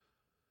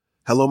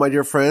Hello, my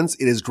dear friends.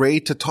 It is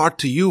great to talk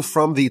to you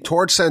from the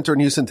Torch Center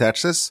in Houston,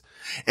 Texas.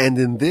 And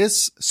in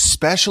this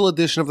special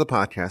edition of the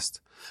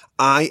podcast,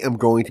 I am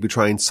going to be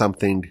trying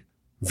something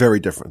very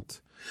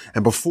different.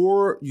 And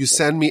before you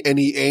send me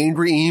any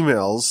angry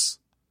emails,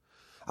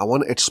 I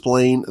want to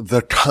explain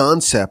the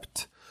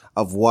concept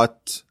of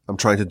what I'm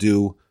trying to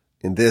do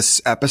in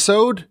this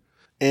episode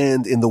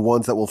and in the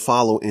ones that will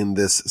follow in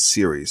this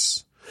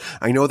series.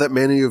 I know that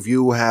many of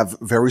you have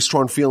very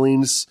strong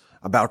feelings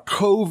about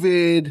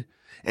COVID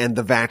and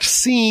the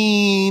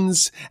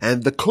vaccines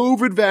and the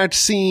COVID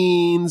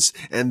vaccines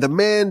and the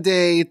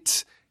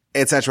mandate,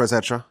 etc.,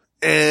 etc.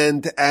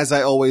 And as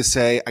I always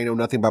say, I know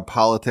nothing about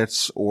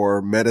politics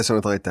or medicine or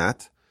anything like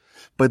that.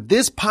 But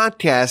this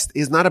podcast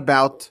is not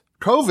about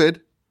COVID,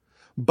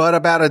 but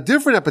about a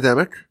different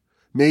epidemic,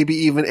 maybe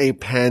even a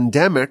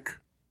pandemic,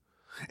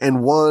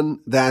 and one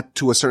that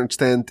to a certain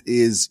extent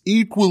is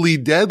equally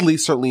deadly,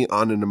 certainly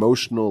on an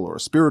emotional or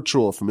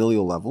spiritual or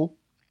familial level.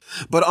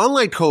 But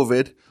unlike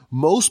COVID,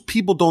 most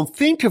people don't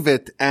think of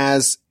it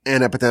as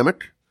an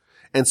epidemic,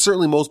 and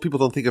certainly most people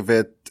don't think of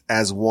it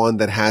as one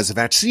that has a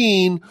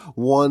vaccine,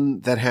 one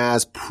that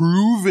has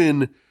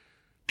proven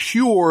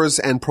cures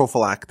and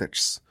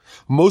prophylactics.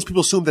 Most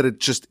people assume that it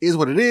just is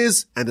what it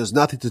is, and there's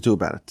nothing to do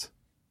about it.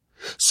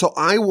 So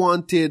I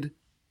wanted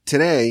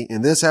today,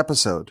 in this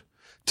episode,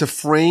 to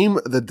frame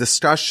the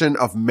discussion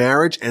of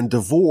marriage and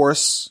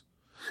divorce,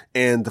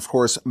 and of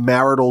course,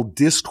 marital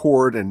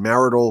discord and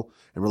marital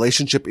and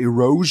relationship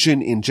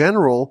erosion in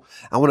general.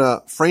 I want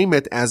to frame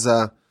it as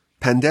a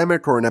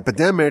pandemic or an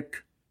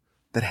epidemic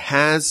that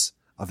has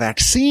a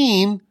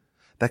vaccine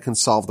that can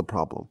solve the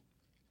problem.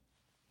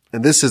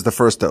 And this is the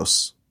first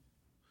dose.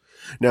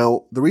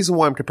 Now, the reason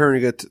why I'm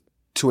comparing it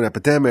to an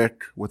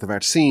epidemic with a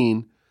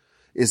vaccine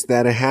is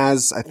that it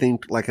has, I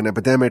think, like an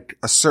epidemic,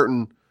 a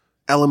certain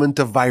element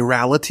of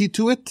virality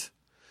to it.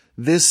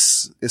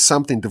 This is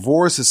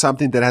divorce is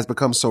something that has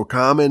become so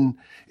common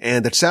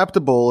and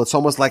acceptable. It's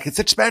almost like it's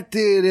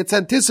expected, it's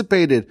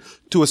anticipated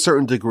to a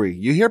certain degree.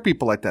 You hear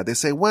people like that. They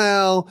say,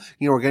 well,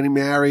 we're getting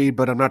married,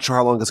 but I'm not sure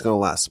how long it's going to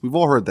last. We've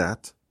all heard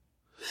that.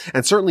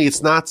 And certainly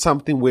it's not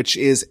something which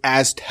is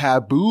as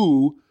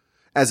taboo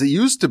as it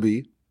used to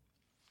be.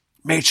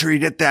 Make sure you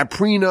get that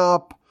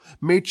prenup.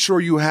 Make sure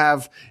you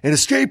have an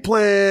escape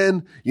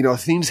plan.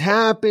 Things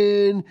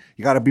happen.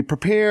 You got to be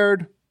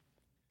prepared.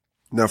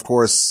 Now, of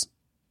course,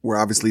 we're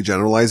obviously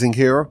generalizing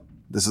here.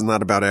 This is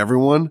not about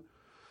everyone.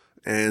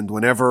 And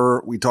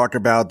whenever we talk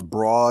about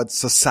broad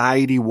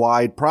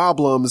society-wide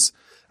problems,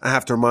 I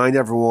have to remind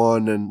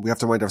everyone, and we have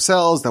to remind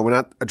ourselves, that we're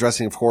not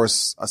addressing, of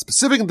course, a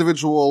specific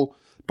individual,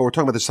 but we're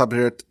talking about the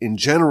subject in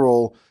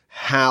general,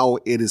 how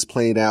it is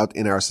played out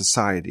in our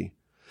society.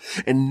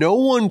 And no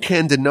one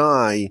can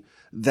deny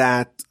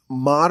that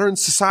modern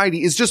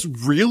society is just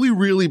really,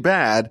 really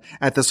bad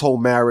at this whole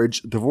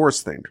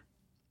marriage-divorce thing.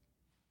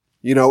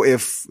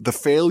 If the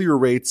failure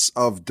rates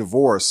of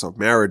divorce, of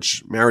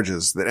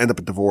marriages that end up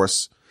in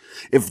divorce,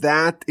 if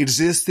that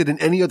existed in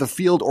any other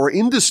field or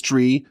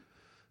industry,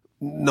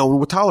 no one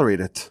would tolerate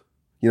it.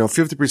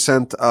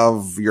 50%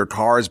 of your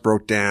cars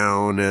broke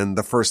down in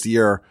the first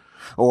year,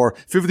 or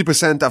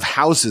 50% of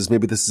houses,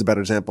 maybe this is a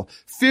better example,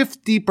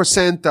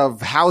 50%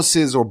 of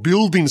houses or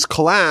buildings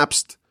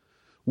collapsed,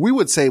 we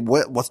would say,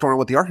 what's going on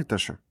with the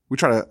architecture? We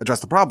try to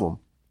address the problem.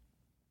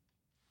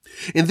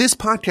 In this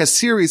podcast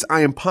series,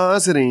 I am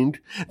positing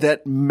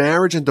that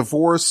marriage and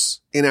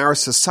divorce in our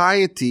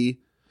society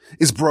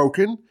is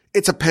broken.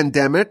 It's a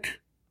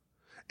pandemic.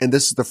 And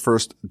this is the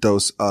first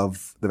dose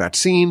of the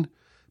vaccine.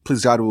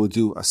 Please God, we will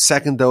do a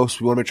second dose.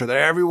 We want to make sure that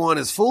everyone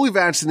is fully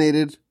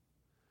vaccinated.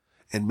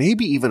 And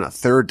maybe even a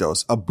third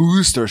dose, a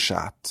booster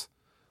shot.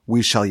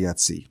 We shall yet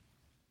see.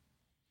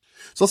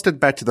 So let's get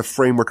back to the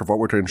framework of what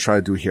we're going to try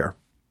to do here.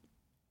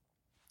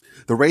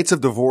 The rates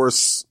of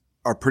divorce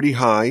are pretty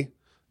high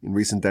in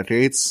recent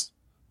decades.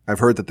 I've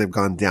heard that they've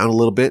gone down a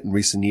little bit in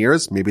recent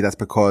years. Maybe that's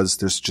because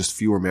there's just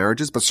fewer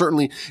marriages. But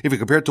certainly, if you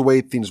compare it to the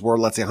way things were,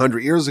 let's say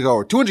 100 years ago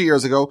or 200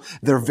 years ago,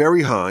 they're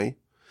very high.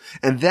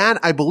 And that,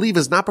 I believe,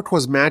 is not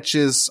because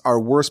matches are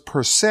worse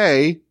per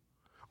se,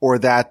 or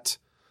that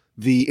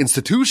the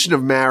institution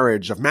of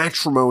marriage, of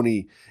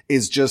matrimony,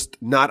 is just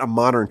not a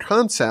modern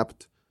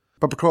concept,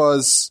 but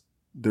because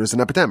there's an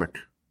epidemic.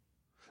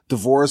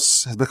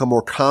 Divorce has become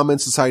more common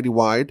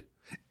society-wide,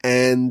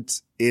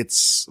 and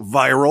it's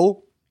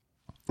viral,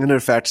 and it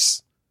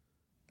affects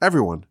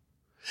everyone.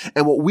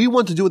 And what we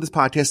want to do with this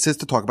podcast is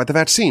to talk about the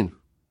vaccine.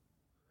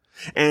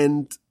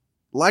 And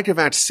like a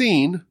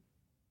vaccine,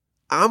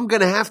 I'm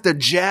going to have to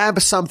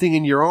jab something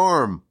in your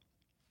arm.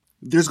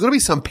 There's going to be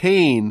some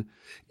pain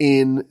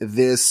in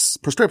this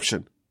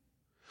prescription.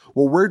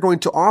 What we're going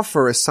to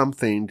offer is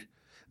something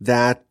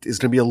that is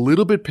going to be a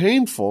little bit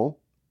painful,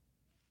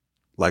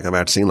 like a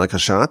vaccine, like a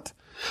shot.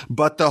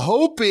 But the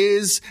hope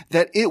is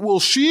that it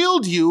will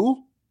shield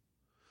you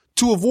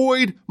to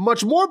avoid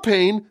much more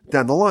pain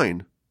down the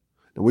line.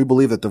 And we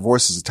believe that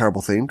divorce is a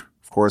terrible thing.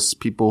 Of course,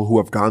 people who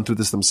have gone through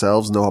this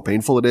themselves know how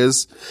painful it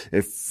is.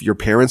 If your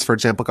parents, for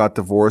example, got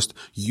divorced,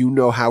 you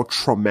know how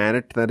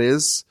traumatic that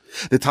is.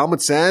 The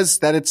Talmud says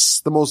that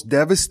it's the most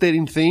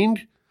devastating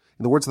thing.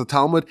 In the words of the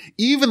Talmud,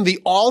 even the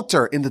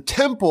altar in the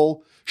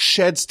temple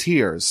sheds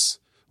tears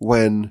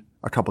when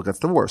a couple gets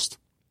divorced.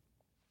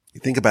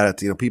 You think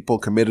about it, people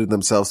committed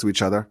themselves to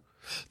each other.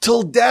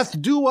 Till death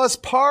do us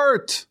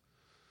part.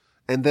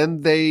 And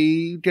then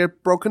they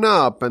get broken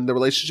up and the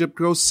relationship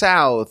goes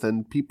south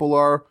and people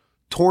are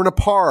torn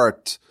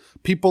apart.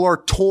 People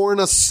are torn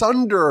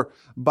asunder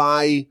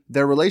by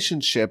their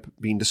relationship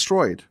being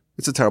destroyed.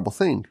 It's a terrible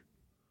thing.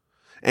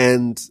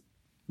 And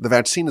the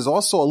vaccine is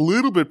also a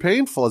little bit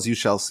painful, as you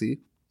shall see.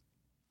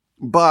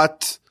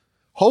 But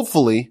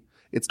hopefully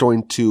it's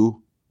going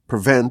to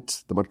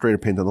prevent the much greater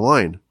pain down the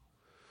line.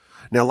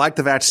 Now, like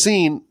the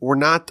vaccine, we're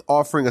not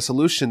offering a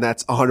solution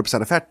that's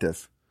 100%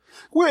 effective.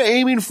 We're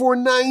aiming for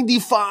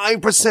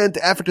 95%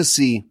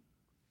 efficacy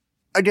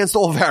against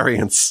all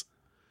variants.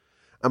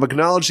 I'm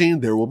acknowledging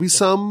there will be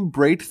some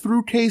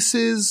breakthrough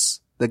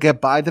cases that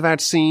get by the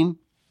vaccine.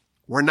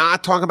 We're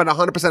not talking about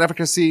 100%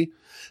 efficacy.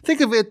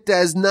 Think of it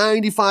as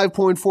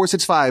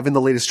 95.465 in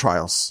the latest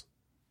trials.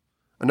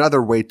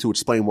 Another way to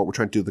explain what we're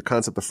trying to do, the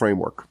concept of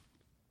framework.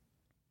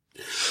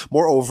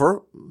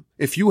 Moreover,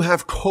 if you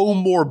have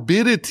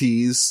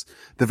comorbidities,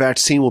 the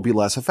vaccine will be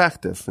less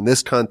effective. In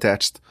this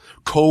context,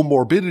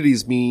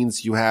 comorbidities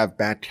means you have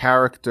bad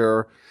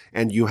character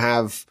and you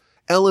have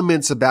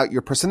elements about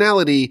your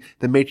personality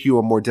that make you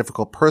a more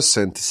difficult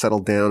person to settle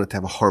down and to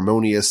have a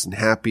harmonious and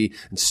happy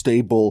and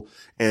stable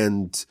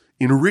and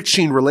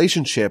enriching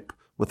relationship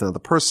with another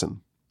person.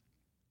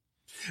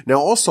 Now,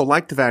 also,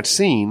 like the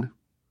vaccine,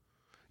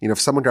 if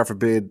someone, God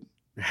forbid,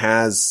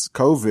 has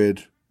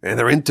COVID and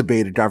they're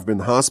intubated, God forbid, in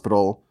the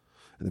hospital,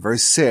 and they're very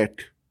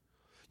sick,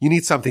 you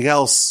need something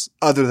else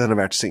other than a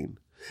vaccine.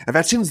 A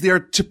vaccine is there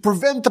to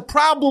prevent the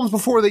problems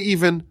before they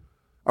even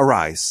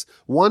arise.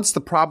 Once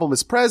the problem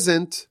is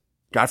present,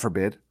 God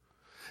forbid,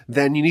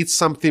 then you need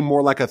something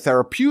more like a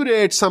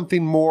therapeutic,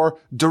 something more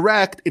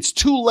direct. It's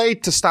too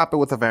late to stop it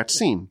with a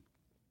vaccine.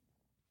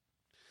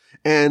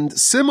 And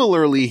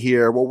similarly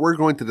here, what we're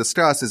going to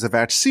discuss is a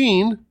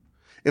vaccine.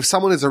 If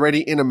someone is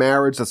already in a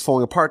marriage that's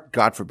falling apart,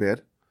 God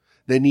forbid,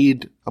 they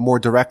need a more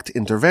direct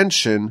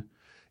intervention.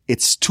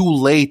 It's too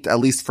late, at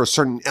least for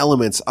certain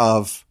elements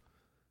of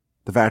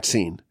the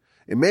vaccine.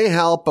 It may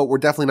help, but we're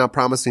definitely not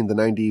promising the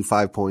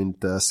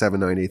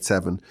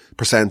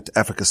 95.7987%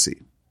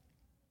 efficacy.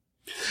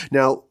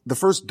 Now, the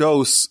first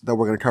dose that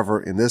we're going to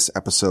cover in this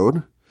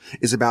episode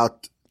is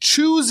about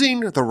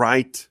choosing the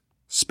right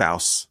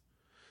spouse.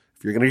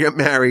 If you're going to get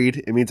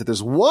married, it means that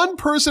there's one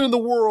person in the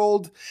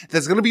world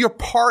that's going to be your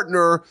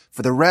partner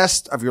for the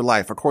rest of your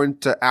life. According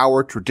to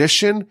our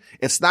tradition,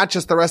 it's not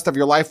just the rest of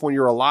your life when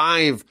you're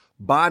alive,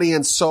 body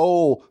and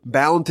soul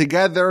bound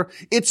together.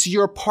 It's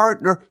your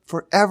partner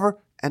forever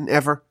and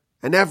ever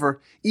and ever.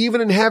 Even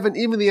in heaven,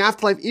 even in the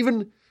afterlife,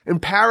 even in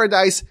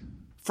paradise,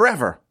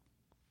 forever.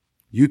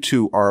 You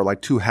two are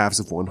like two halves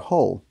of one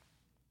whole.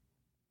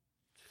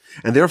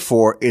 And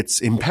therefore, it's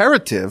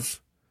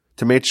imperative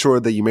to make sure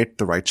that you make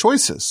the right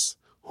choices.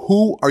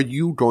 Who are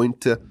you going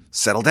to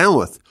settle down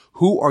with?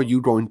 Who are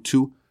you going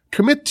to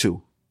commit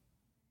to?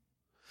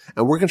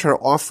 And we're going to try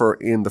to offer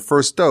in the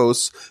first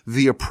dose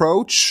the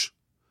approach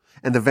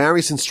and the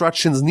various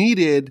instructions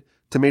needed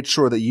to make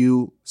sure that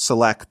you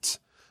select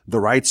the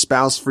right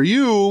spouse for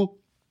you,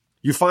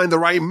 you find the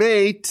right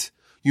mate,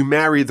 you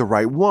marry the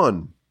right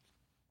one.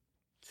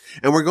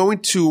 And we're going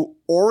to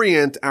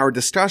orient our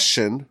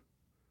discussion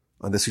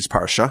on this week's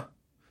Parsha.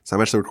 So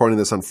I'm actually recording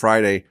this on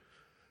Friday,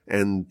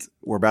 and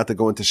we're about to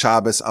go into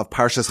Shabbos of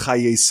Parshas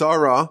Chayei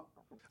Sarah.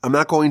 I'm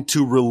not going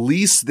to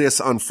release this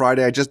on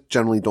Friday. I just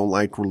generally don't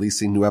like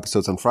releasing new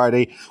episodes on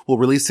Friday. We'll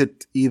release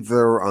it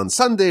either on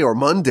Sunday or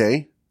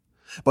Monday.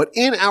 But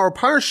in our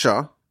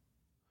Parsha,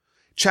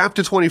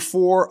 chapter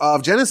 24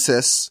 of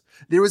Genesis,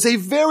 there is a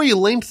very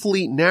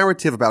lengthy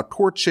narrative about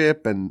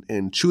courtship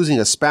and choosing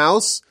a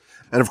spouse.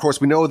 And of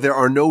course, we know there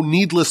are no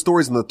needless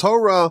stories in the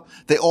Torah.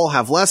 They all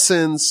have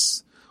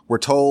lessons. We're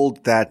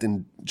told that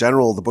in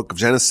general, the book of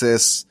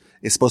Genesis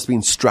is supposed to be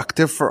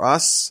instructive for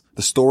us.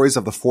 The stories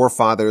of the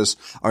forefathers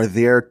are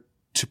there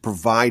to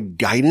provide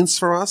guidance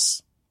for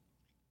us.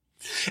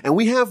 And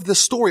we have the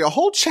story, a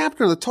whole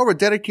chapter in the Torah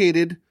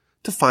dedicated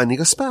to finding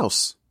a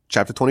spouse.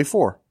 Chapter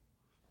 24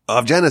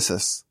 of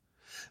Genesis.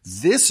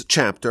 This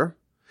chapter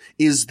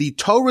is the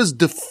Torah's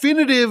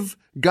definitive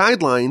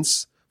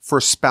guidelines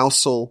for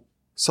spousal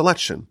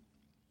selection.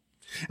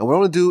 And what I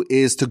want to do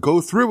is to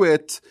go through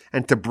it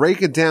and to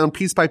break it down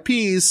piece by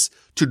piece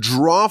to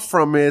draw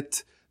from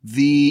it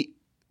the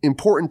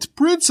important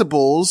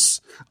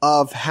principles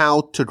of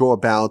how to go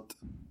about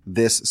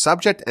this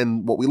subject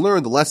and what we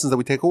learn, the lessons that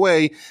we take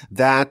away,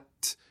 that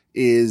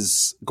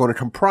is going to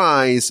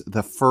comprise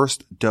the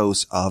first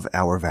dose of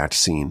our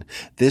vaccine.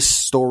 This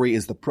story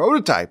is the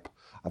prototype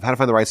of how to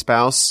find the right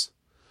spouse.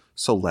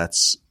 So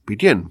let's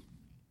begin.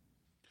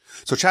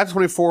 So chapter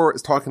 24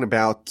 is talking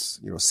about,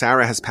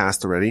 Sarah has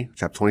passed already.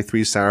 Chapter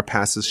 23, Sarah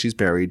passes, she's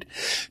buried.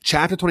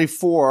 Chapter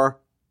 24,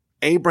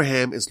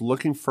 Abraham is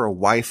looking for a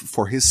wife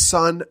for his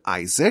son,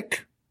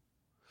 Isaac.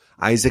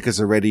 Isaac is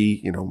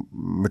already,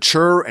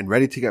 mature and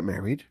ready to get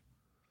married.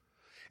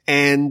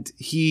 And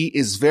he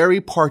is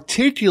very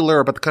particular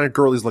about the kind of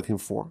girl he's looking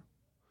for.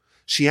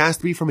 She has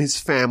to be from his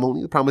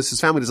family. The problem is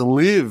his family doesn't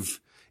live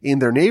in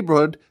their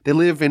neighborhood. They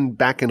live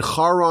back in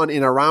Haran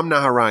in Aram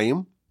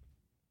Naharaim.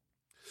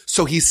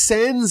 So he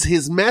sends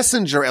his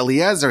messenger,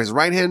 Eliezer, his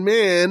right-hand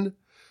man,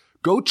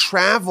 go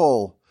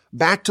travel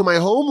back to my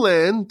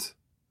homeland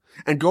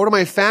and go to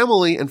my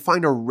family and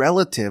find a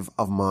relative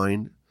of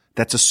mine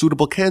that's a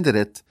suitable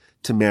candidate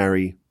to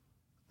marry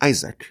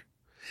Isaac.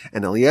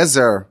 And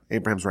Eliezer,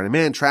 Abraham's right-hand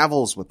man,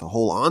 travels with the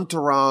whole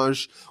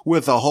entourage,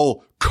 with the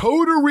whole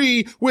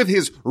coterie, with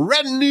his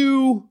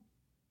retinue.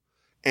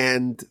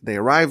 And they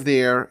arrive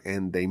there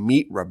and they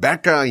meet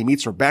Rebekah. He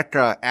meets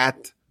Rebekah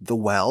at the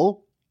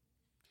well.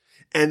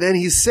 And then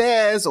he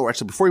says, or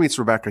actually before he meets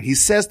Rebekah, he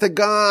says to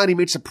God, he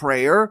makes a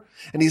prayer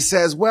and he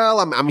says, well,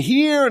 I'm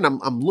here and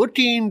I'm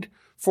looking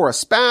for a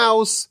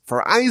spouse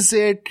for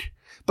Isaac,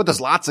 but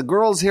there's lots of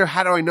girls here.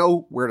 How do I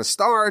know where to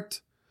start?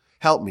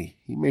 Help me.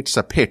 He makes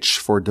a pitch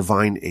for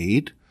divine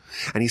aid.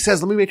 And he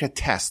says, let me make a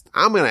test.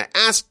 I'm going to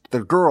ask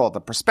the girl, the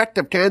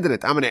prospective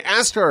candidate, I'm going to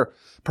ask her,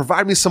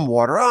 provide me some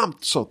water. Oh, I'm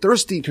so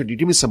thirsty. Could you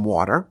give me some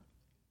water?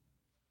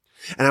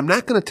 And I'm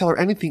not going to tell her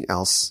anything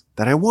else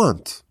that I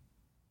want.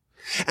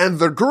 And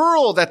the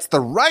girl that's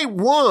the right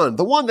one,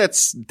 the one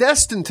that's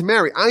destined to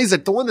marry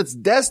Isaac, the one that's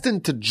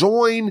destined to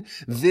join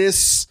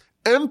this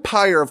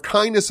empire of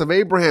kindness of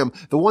Abraham,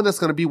 the one that's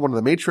going to be one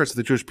of the matriarchs of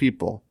the Jewish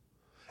people,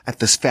 at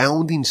this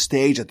founding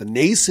stage, at the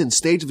nascent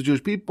stage of the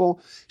Jewish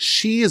people,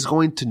 she is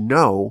going to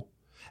know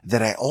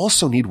that I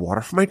also need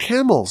water for my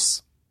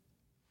camels.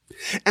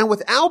 And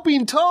without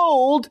being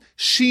told,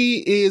 she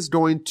is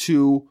going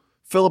to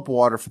fill up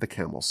water for the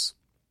camels.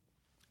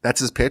 That's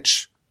his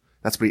pitch.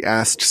 That's what he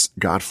asks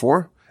God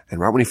for. And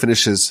right when he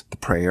finishes the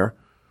prayer,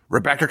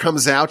 Rebekah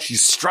comes out. She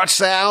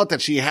struts out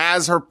and she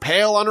has her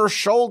pail on her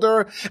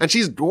shoulder and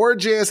she's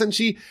gorgeous and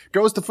she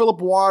goes to fill up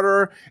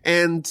water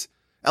and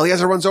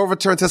Eliezer runs over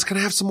to her and says, can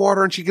I have some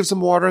water? And she gives him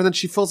water and then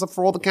she fills up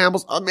for all the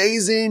camels.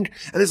 Amazing.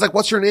 And he's like,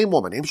 what's your name?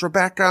 Well, my name's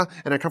Rebekah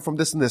and I come from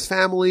this and this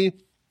family.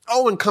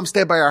 Oh, and come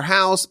stay by our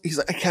house. He's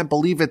like, I can't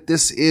believe it.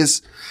 This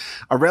is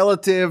a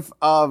relative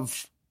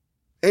of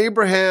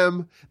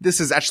Abraham. This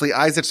is actually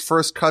Isaac's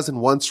first cousin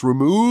once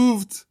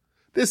removed.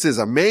 This is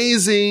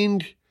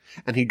amazing.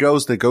 And he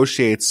goes,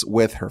 negotiates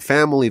with her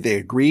family. They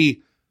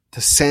agree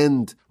to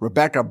send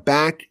Rebekah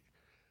back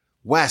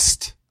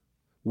west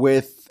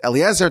with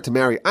Eliezer to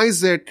marry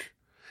Isaac.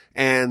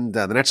 And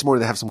the next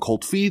morning they have some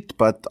cold feet,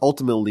 but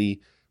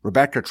ultimately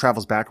Rebekah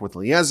travels back with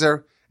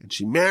Eliezer and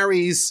she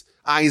marries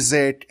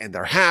Isaac and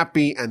they're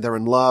happy and they're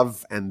in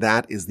love. And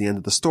that is the end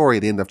of the story,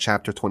 the end of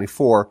chapter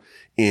 24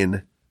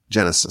 in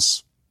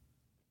Genesis.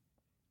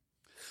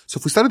 So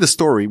if we study the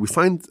story, we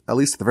find, at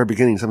least at the very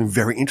beginning, something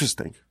very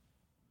interesting.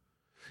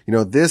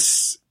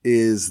 This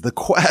is the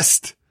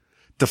quest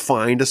to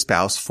find a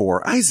spouse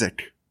for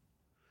Isaac.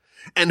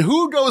 And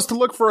who goes to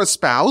look for a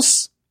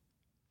spouse?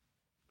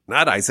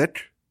 Not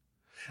Isaac.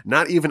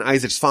 Not even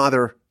Isaac's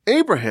father,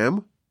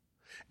 Abraham.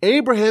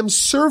 Abraham's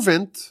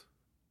servant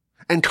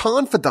and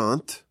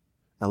confidant,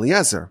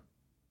 Eliezer.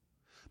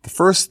 The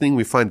first thing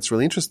we find that's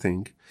really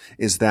interesting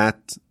is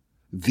that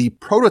the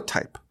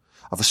prototype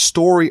of a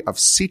story of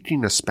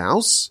seeking a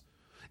spouse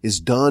is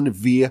done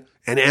via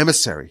an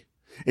emissary.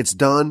 It's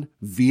done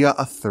via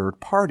a third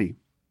party.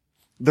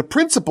 The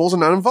principals are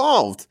not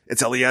involved.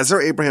 It's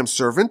Eliezer, Abraham's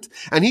servant,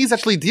 and he's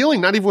actually dealing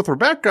not even with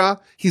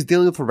Rebekah, he's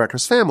dealing with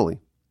Rebekah's family.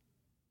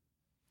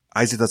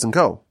 Isaac doesn't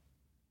go.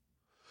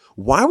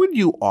 Why would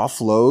you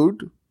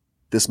offload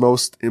this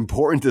most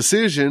important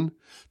decision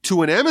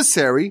to an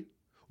emissary?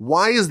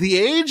 Why is the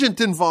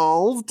agent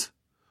involved?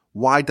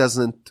 Why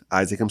doesn't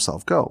Isaac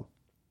himself go?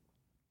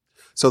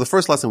 So the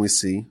first lesson we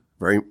see,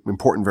 very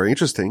important, very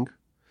interesting,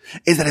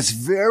 is that it's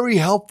very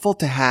helpful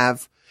to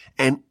have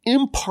an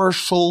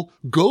impartial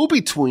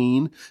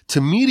go-between to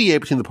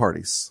mediate between the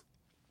parties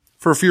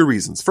for a few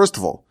reasons. First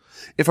of all,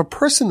 if a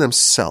person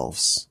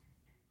themselves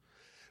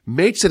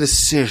makes a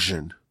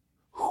decision,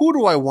 who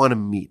do I want to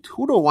meet?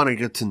 Who do I want to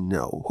get to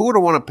know? Who do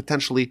I want to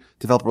potentially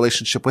develop a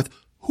relationship with?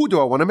 Who do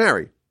I want to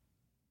marry?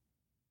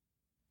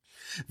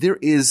 There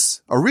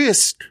is a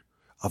risk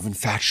of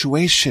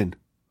infatuation,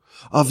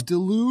 of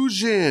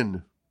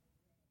delusion.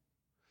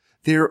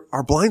 There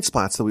are blind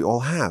spots that we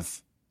all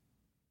have.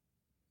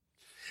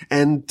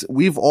 And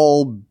we've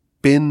all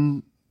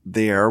been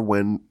there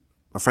when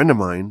a friend of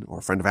mine or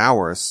a friend of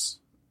ours,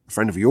 a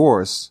friend of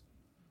yours,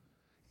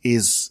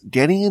 is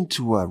getting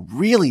into a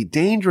really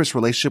dangerous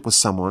relationship with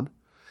someone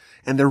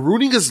and they're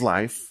ruining his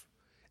life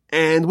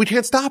and we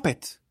can't stop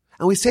it.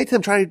 And we say to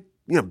them, try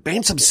to,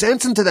 bang some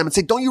sense into them and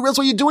say, don't you realize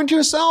what you're doing to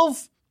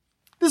yourself?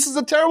 This is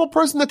a terrible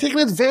person that's taking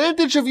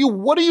advantage of you.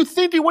 What are you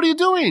thinking? What are you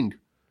doing?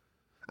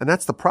 And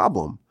that's the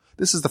problem.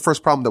 This is the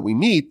first problem that we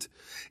meet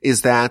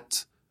is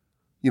that,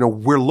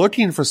 we're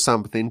looking for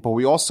something, but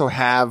we also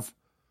have,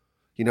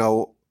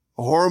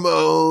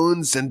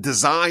 hormones and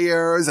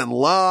desires and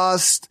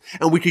lust,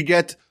 and we could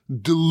get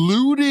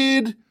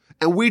deluded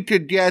and we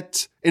could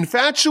get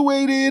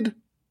infatuated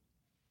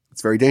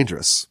It's very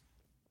dangerous.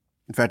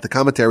 In fact, the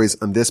commentaries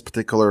on this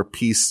particular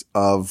piece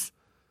of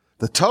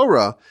the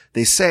Torah,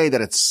 they say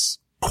that it's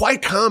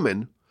quite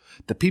common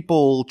that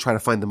people try to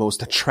find the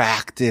most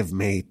attractive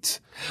mate.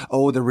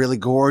 Oh, they're really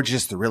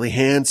gorgeous. They're really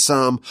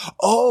handsome.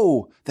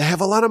 Oh, they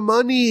have a lot of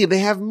money. They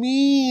have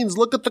means.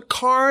 Look at the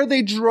car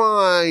they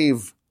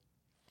drive.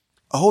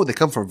 Oh, they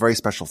come from a very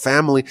special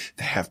family.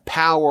 They have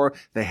power.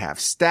 They have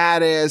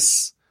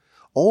status.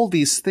 All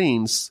these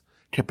things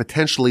can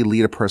potentially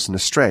lead a person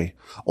astray.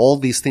 All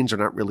these things are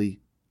not really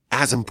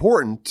as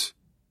important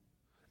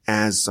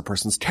as a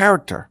person's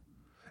character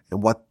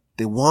and what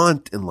they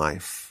want in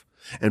life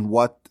and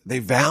what they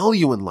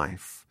value in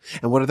life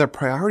and what are their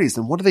priorities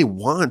and what do they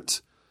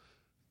want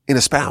in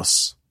a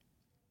spouse.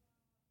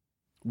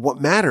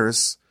 What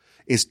matters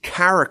is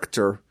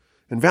character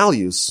and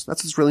values.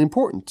 That's what's really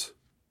important.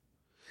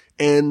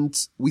 And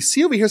we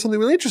see over here something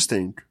really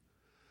interesting.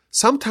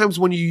 Sometimes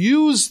when you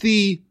use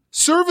the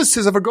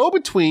services of a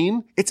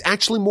go-between, it's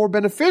actually more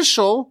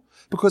beneficial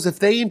because if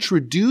they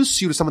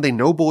introduce you to someone they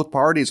know both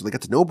parties or they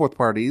get to know both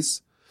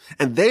parties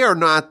and they are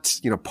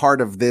not,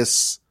 part of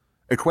this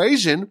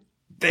equation,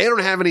 they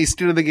don't have any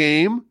skin in the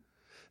game.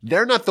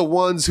 They're not the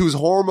ones whose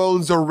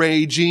hormones are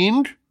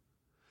raging.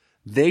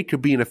 They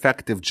could be an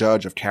effective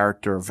judge of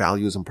character,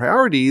 values, and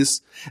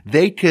priorities.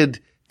 They could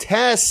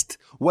test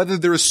whether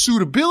there is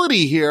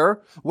suitability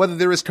here, whether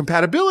there is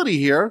compatibility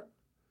here.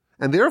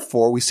 And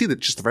therefore, we see that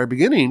just at the very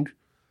beginning,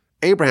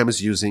 Abraham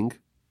is using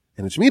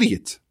an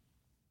intermediate.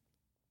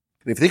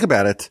 And if you think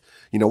about it,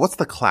 what's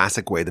the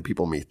classic way that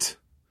people meet?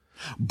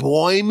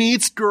 Boy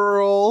meets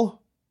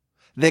girl.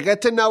 They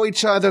get to know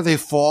each other. They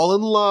fall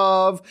in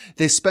love.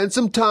 They spend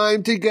some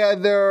time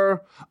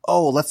together.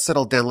 Oh, let's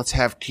settle down. Let's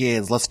have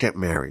kids. Let's get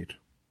married.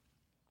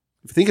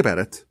 If you think about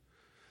it,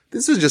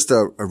 this is just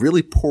a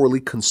really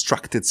poorly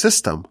constructed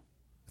system.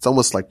 It's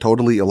almost like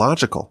totally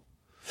illogical.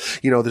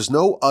 There's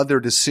no other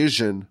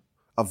decision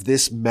of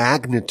this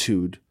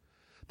magnitude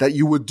that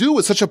you would do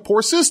with such a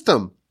poor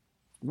system.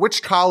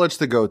 Which college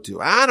to go to?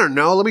 I don't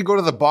know. Let me go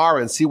to the bar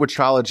and see which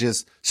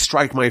colleges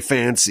strike my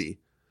fancy.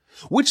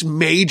 Which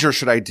major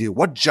should I do?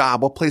 What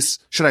job? What place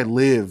should I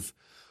live?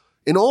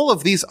 In all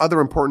of these other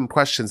important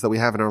questions that we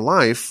have in our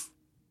life,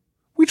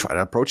 we try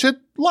to approach it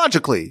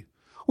logically.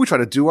 We try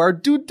to do our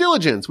due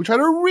diligence. We try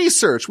to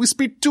research. We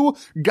speak to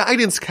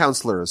guidance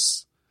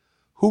counselors.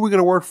 Who are we going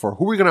to work for?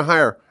 Who are we going to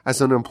hire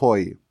as an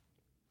employee?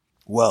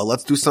 Well,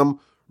 let's do some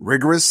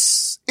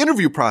rigorous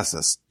interview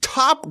process,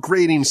 top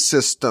grading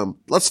system.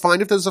 Let's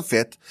find if there's a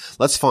fit.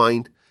 Let's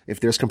find if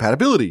there's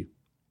compatibility.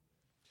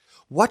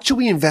 What should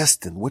we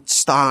invest in? What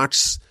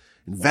stocks,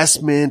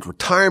 investment,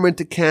 retirement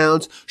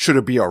accounts? Should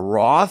it be a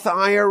Roth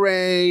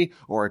IRA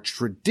or a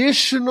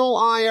traditional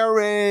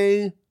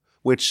IRA?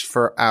 Which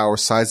for our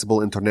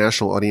sizable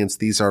international audience,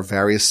 these are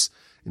various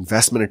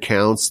investment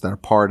accounts that are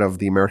part of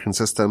the American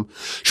system.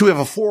 Should we have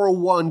a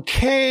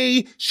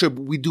 401k? Should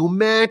we do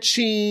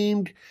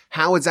matching?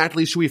 How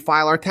exactly should we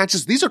file our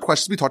taxes? These are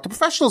questions we talk to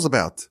professionals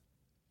about.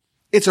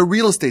 It's a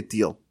real estate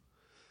deal.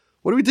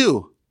 What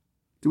do?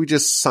 Do we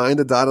just sign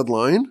the dotted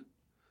line?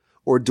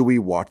 Or do we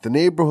walk the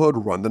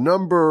neighborhood, run the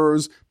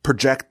numbers,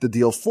 project the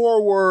deal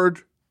forward?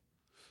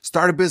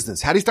 Start a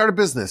business. How do you start a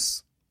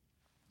business?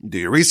 You do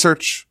your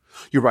research.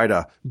 You write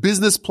a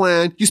business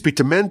plan. You speak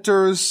to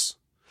mentors.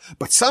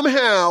 But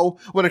somehow,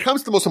 when it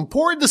comes to the most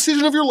important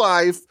decision of your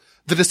life,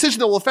 the decision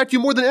that will affect you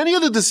more than any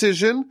other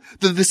decision,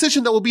 the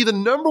decision that will be the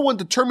number one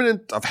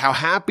determinant of how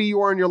happy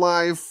you are in your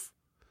life,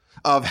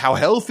 of how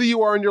healthy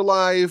you are in your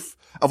life,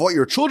 of what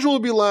your children will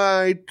be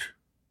like,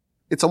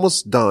 it's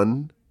almost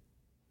done,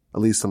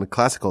 at least in a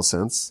classical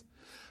sense,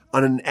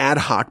 on an ad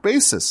hoc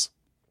basis.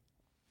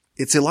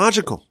 It's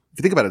illogical. If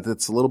you think about it,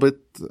 it's a little bit,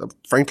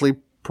 frankly,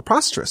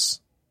 preposterous.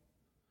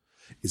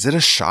 Is it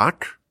a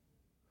shock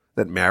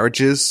that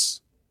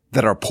marriages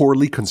that are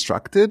poorly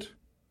constructed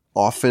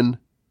often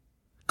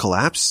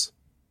collapse?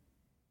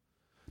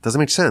 Doesn't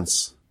make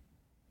sense.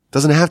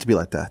 Doesn't have to be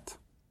like that.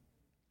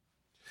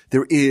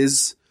 There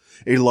is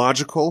a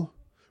logical,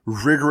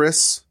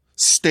 rigorous,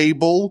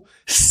 stable,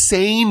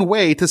 sane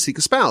way to seek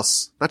a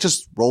spouse. Not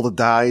just roll the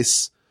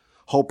dice,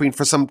 hoping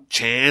for some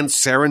chance,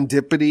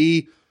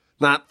 serendipity,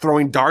 not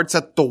throwing darts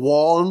at the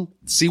wall and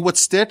see what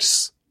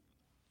sticks.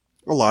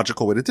 A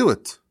logical way to do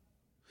it.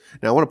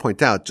 Now, I want to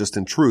point out, just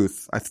in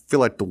truth, I feel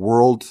like the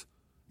world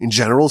in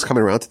general is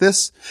coming around to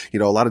this. A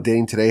lot of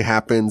dating today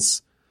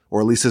happens,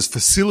 or at least is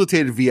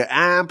facilitated via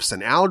apps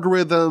and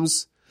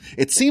algorithms.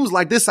 It seems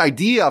like this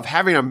idea of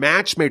having a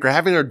matchmaker,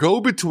 having a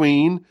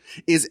go-between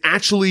is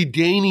actually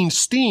gaining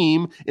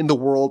steam in the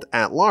world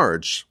at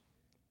large.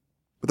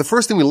 But the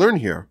first thing we learn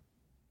here,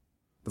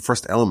 the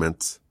first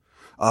element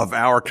of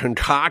our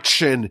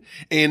concoction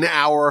in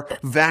our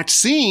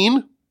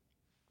vaccine,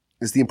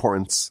 is the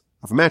importance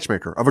of a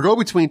matchmaker, of a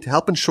go-between to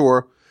help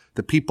ensure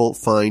that people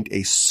find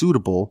a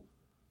suitable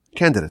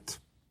candidate.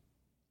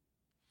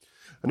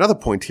 Another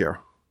point here.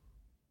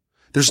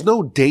 There's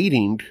no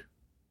dating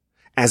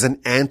as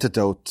an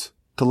antidote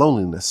to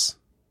loneliness.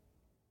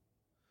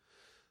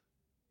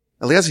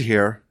 Eliezer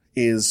here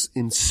is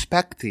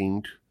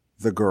inspecting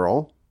the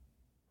girl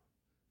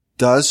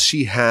does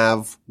she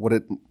have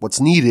what's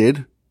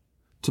needed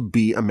to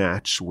be a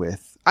match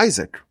with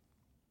Isaac?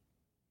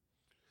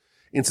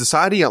 In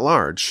society at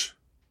large,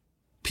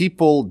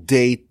 people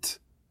date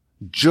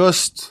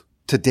just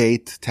to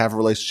date, to have a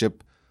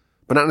relationship,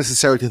 but not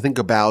necessarily to think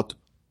about,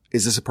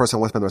 is this a person I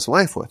want to spend the rest of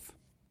my life with?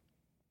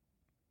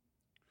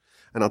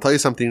 And I'll tell you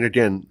something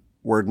again,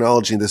 we're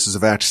acknowledging this is a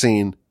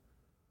vaccine.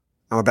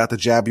 I'm about to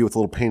jab you with a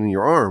little pain in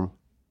your arm.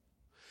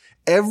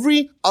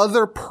 Every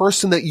other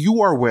person that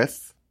you are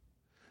with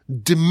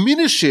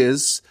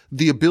diminishes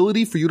the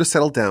ability for you to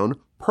settle down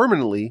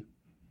permanently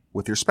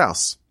with your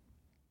spouse.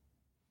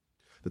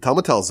 The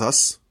Talmud tells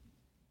us,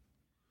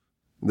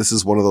 this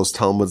is one of those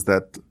Talmuds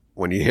that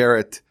when you hear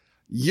it,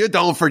 you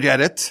don't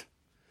forget it.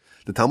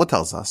 The Talmud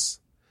tells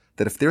us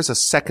that if there's a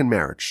second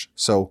marriage,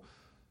 so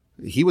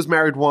he was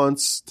married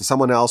once to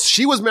someone else,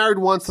 she was married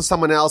once to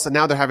someone else, and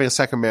now they're having a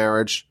second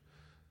marriage,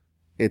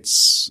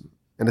 it's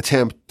an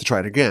attempt to try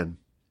it again.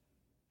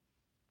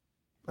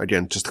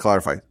 Again, just to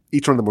clarify,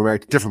 each one of them were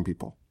married to different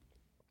people.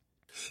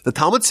 The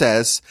Talmud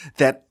says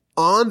that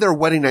on their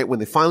wedding night, when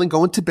they finally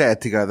go into bed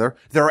together,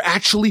 there are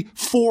actually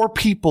 4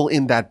 people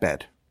in that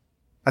bed.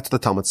 That's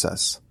what the Talmud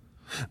says.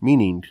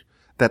 Meaning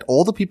that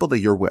all the people that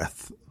you're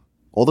with,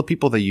 all the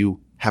people that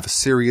you have a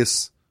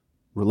serious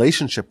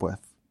relationship with,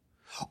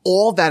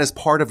 all that is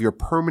part of your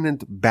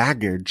permanent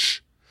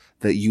baggage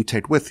that you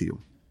take with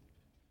you.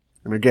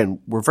 And again,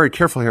 we're very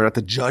careful here not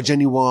to judge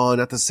anyone,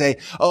 not to say,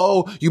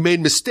 oh, you made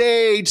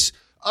mistakes.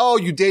 Oh,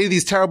 you dated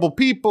these terrible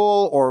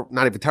people, or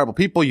not even terrible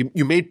people.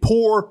 You made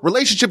poor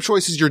relationship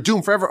choices. You're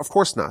doomed forever. Of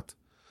course not.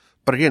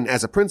 But again,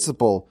 as a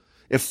principle,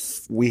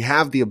 if we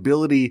have the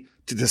ability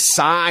to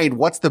decide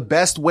what's the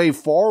best way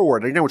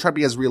forward, again, we're trying to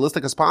be as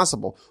realistic as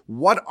possible.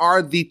 What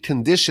are the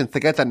conditions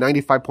to get that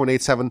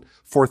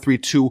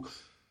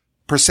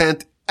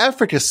 95.87432%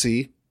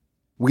 efficacy?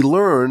 We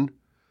learn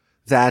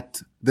that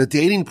the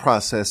dating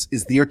process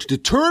is there to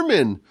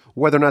determine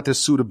whether or not there's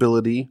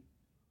suitability,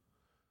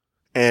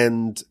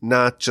 and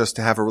not just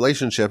to have a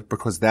relationship,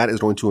 because that is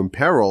going to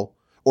imperil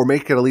or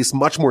make it at least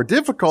much more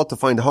difficult to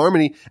find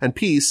harmony and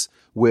peace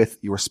with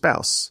your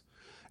spouse.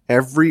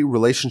 Every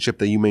relationship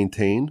that you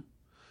maintain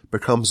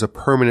becomes a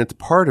permanent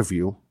part of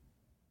you.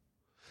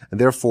 And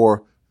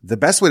therefore, the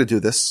best way to do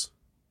this,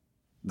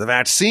 the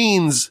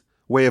vaccine's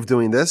way of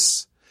doing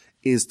this,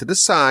 is to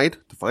decide,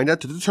 to find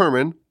out, to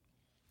determine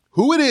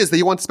who it is that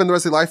you want to spend the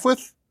rest of your life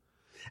with,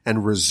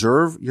 and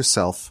reserve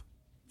yourself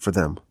for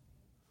them.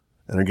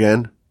 And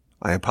again,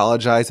 I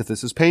apologize if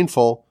this is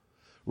painful.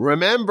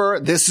 Remember,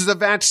 this is a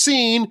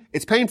vaccine.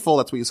 It's painful.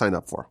 That's what you signed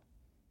up for.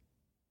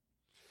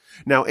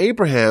 Now,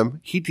 Abraham,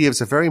 he gives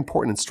a very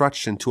important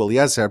instruction to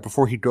Eliezer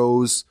before he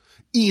goes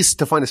east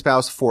to find a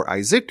spouse for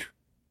Isaac.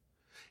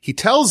 He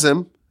tells him,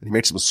 and he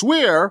makes him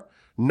swear,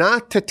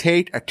 not to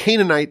take a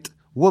Canaanite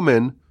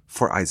woman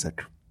for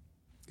Isaac.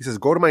 He says,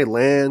 go to my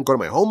land, go to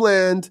my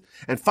homeland,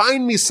 and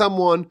find me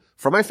someone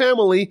for my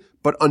family,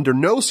 but under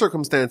no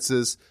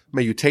circumstances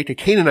may you take a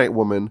Canaanite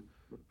woman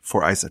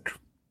for Isaac.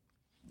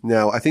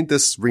 Now, I think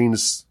this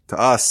rings to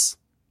us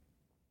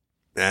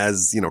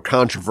as,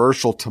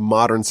 controversial to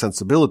modern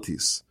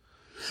sensibilities.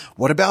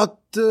 What about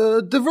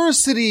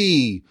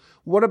diversity?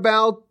 What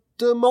about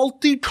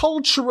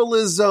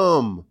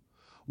multiculturalism?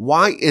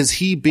 Why is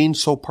he being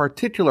so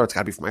particular? It's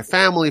got to be for my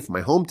family, for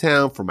my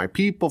hometown, for my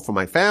people, for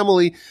my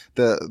family,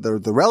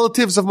 the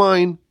relatives of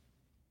mine.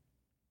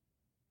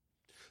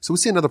 So we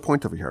see another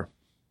point over here.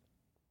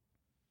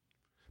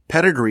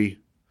 Pedigree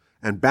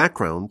and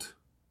background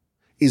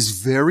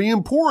is very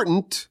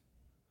important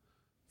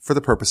for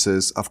the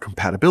purposes of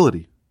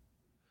compatibility.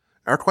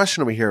 Our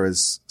question over here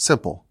is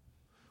simple.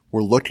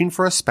 We're looking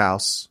for a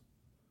spouse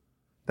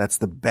that's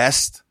the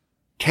best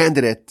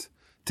candidate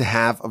to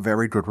have a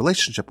very good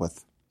relationship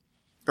with.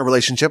 A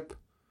relationship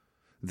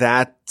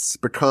that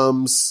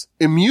becomes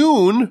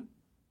immune,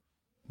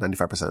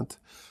 95%,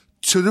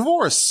 to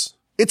divorce.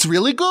 It's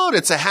really good.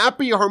 It's a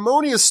happy,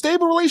 harmonious,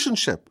 stable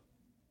relationship.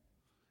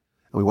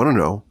 And we want to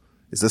know,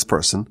 is this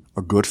person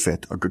a good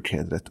fit, a good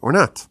candidate, or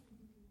not?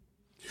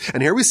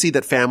 And here we see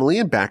that family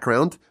and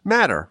background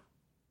matter.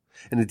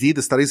 And indeed,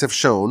 the studies have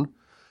shown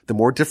the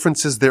more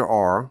differences there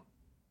are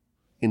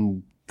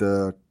in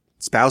the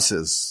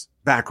spouse's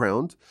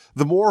background,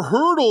 the more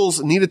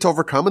hurdles needed to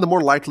overcome, and the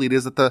more likely it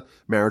is that the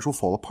marriage will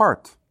fall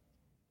apart.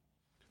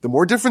 The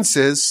more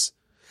differences,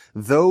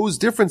 those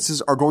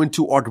differences are going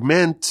to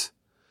augment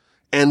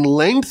and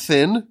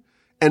lengthen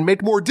and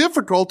make more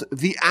difficult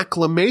the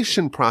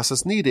acclimation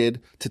process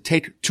needed to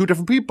take 2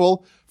 different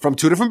people from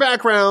 2 different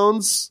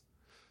backgrounds,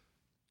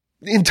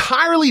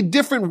 entirely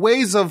different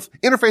ways of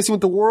interfacing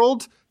with the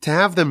world, to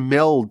have them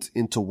meld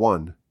into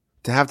one,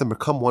 to have them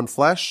become one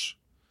flesh.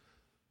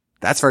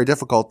 That's very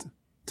difficult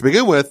to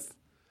begin with.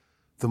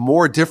 The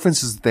more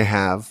differences that they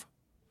have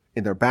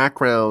in their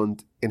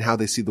background, in how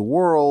they see the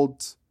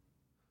world,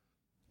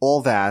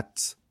 all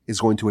that is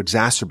going to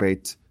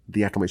exacerbate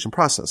the acclimation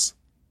process.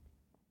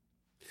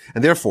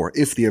 And therefore,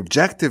 if the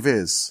objective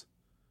is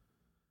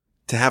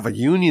to have a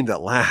union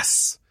that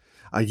lasts,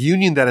 a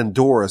union that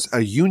endures,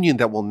 a union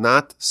that will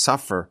not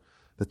suffer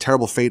the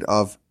terrible fate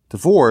of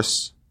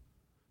divorce,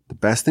 the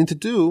best thing to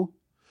do,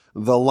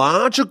 the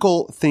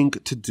logical thing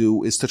to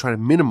do is to try to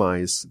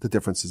minimize the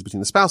differences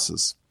between the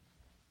spouses.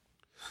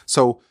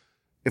 So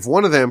if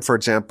one of them, for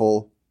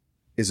example,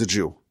 is a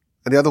Jew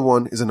and the other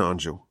one is a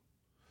non-Jew,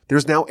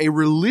 there's now a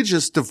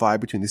religious divide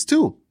between these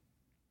two.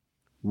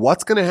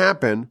 What's going to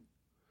happen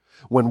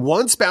when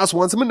one spouse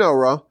wants a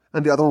menorah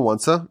and the other one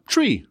wants a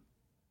tree?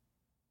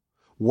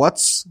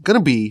 What's going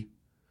to be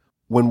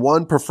when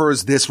one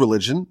prefers this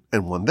religion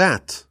and one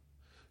that?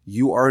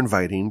 You are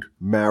inviting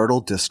marital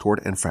discord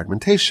and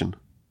fragmentation.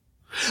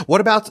 What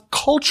about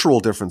cultural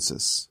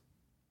differences?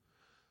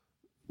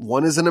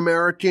 One is an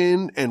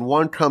American and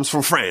one comes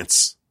from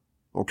France.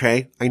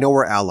 Okay? I know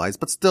we're allies,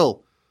 but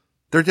still,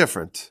 they're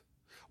different.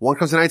 One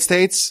comes from the United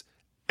States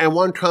and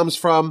one comes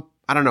from,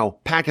 I don't know,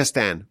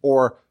 Pakistan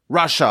or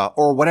Russia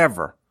or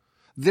whatever.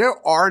 There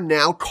are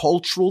now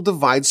cultural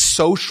divides,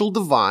 social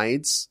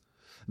divides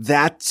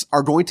that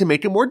are going to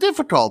make it more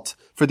difficult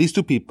for these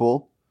two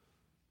people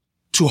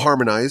to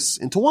harmonize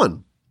into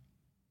one.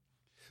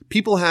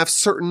 People have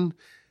certain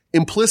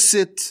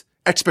implicit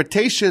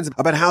expectations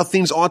about how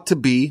things ought to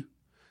be,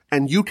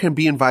 and you can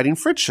be inviting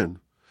friction.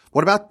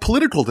 What about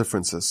political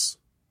differences?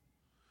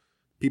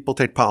 People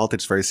take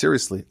politics very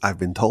seriously, I've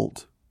been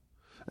told.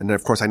 And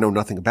of course, I know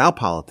nothing about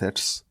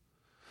politics,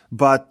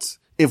 but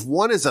if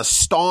one is a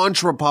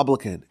staunch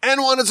Republican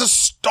and one is a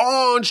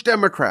staunch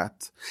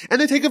Democrat,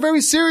 and they take it very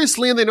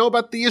seriously and they know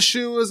about the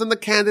issues and the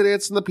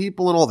candidates and the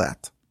people and all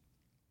that,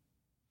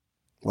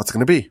 what's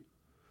going to be?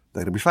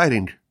 They're going to be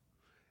fighting.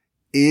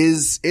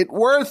 Is it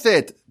worth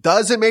it?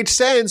 Does it make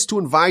sense to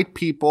invite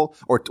people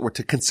or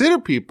to consider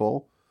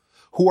people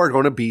who are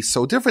going to be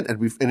so different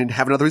and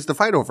have another reason to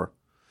fight over?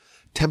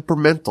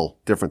 Temperamental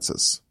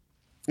differences.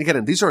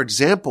 Again, these are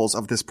examples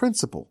of this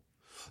principle.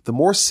 The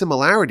more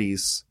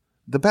similarities,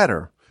 the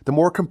better. The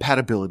more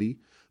compatibility,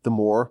 the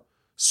more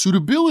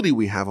suitability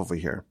we have over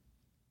here.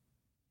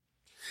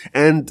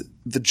 And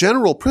the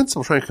general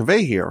principle I'm trying to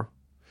convey here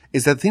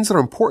is that the things that are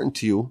important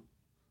to you,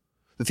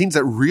 the things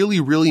that really,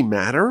 really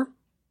matter,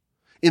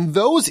 in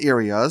those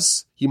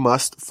areas, you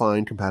must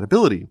find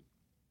compatibility.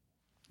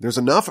 There's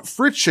enough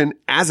friction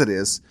as it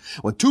is.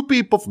 When two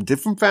people from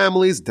different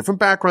families, different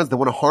backgrounds, they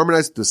want to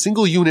harmonize into a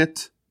single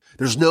unit,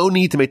 there's no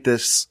need to make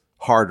this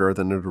harder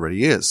than it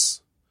already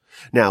is.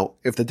 Now,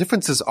 if the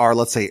differences are,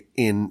 let's say,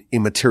 in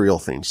immaterial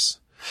things,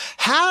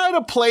 how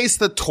to place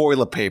the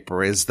toilet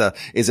paper, is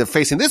it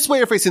facing this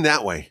way or facing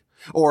that way?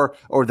 Or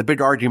the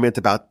big argument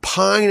about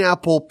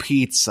pineapple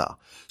pizza,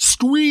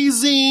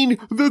 squeezing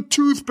the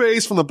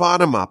toothpaste from the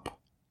bottom up.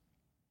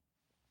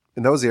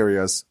 In those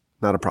areas,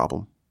 not a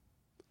problem.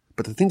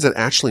 But the things that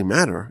actually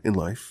matter in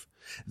life,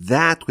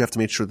 that we have to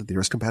make sure that there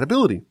is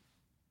compatibility.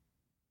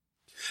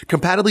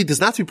 Compatibility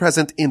does not have to be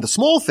present in the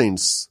small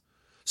things.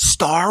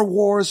 Star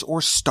Wars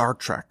or Star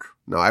Trek.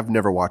 Now, I've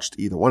never watched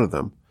either one of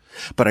them,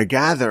 but I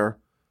gather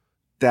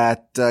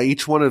that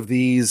each one of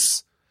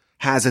these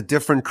has a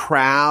different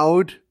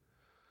crowd,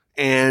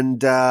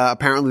 and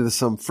apparently there's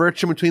some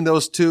friction between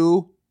those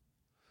two.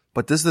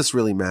 But does this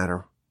really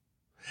matter?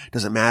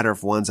 Does it matter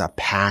if one's a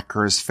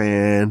Packers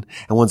fan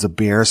and one's a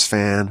Bears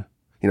fan?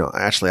 You know,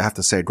 actually, I have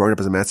to say, growing up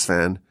as a Mets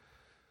fan,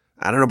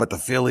 I don't know about the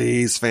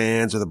Phillies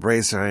fans or the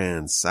Braves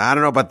fans. I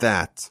don't know about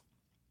that.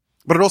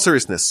 But in all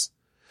seriousness,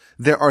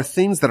 there are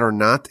things that are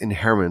not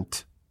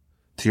inherent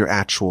to your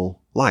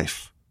actual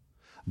life.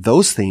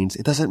 Those things,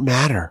 it doesn't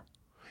matter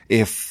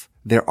if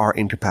there are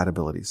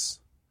incompatibilities.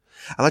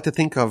 I like to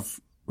think of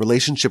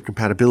relationship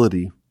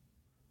compatibility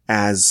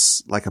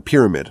as like a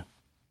pyramid.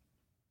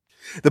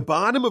 The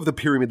bottom of the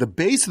pyramid, the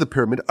base of the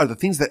pyramid, are the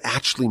things that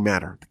actually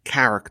matter. The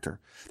character,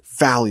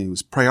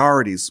 values,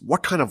 priorities,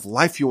 what kind of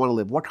life you want to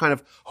live, what kind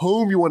of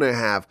home you want to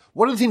have.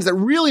 What are the things that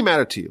really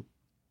matter to you?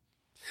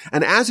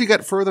 And as you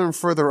get further and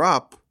further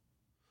up,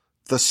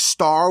 the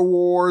Star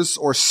Wars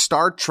or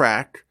Star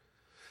Trek,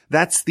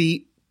 that's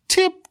the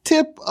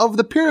tip of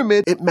the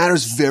pyramid. It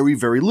matters very,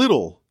 very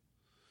little.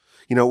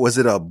 You know, was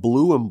it a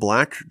blue and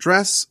black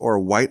dress or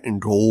a white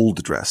and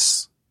gold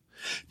dress?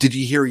 Did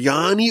you hear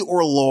Yanni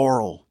or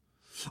Laurel?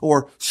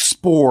 Or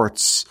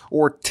sports,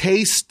 or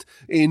taste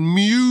in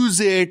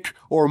music,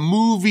 or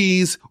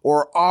movies,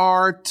 or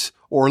art,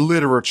 or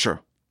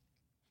literature.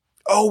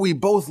 Oh, we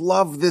both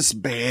love this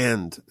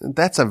band.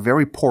 That's a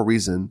very poor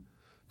reason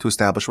to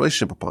establish a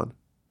relationship upon.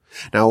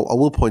 Now, I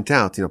will point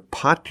out,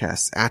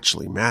 podcasts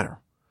actually matter.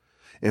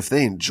 If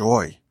they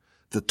enjoy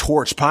the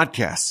Torch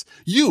podcasts,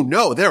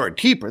 they're a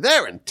keeper.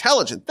 They're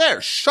intelligent.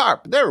 They're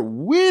sharp. They're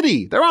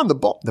witty. They're on the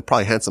ball. They're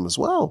probably handsome as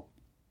well.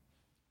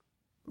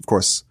 Of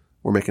course,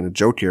 we're making a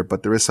joke here,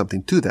 but there is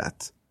something to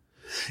that.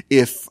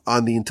 If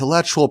on the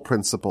intellectual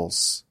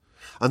principles,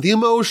 on the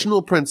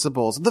emotional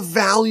principles, the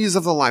values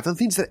of the life, the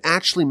things that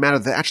actually matter,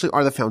 that actually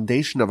are the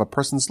foundation of a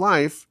person's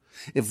life,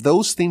 if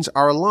those things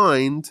are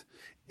aligned,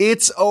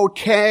 it's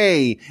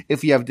okay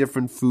if you have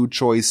different food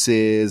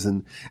choices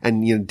and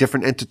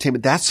different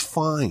entertainment. That's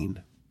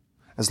fine.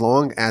 As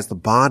long as the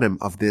bottom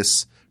of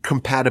this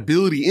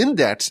compatibility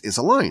index is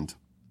aligned.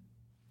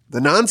 The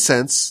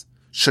nonsense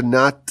should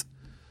not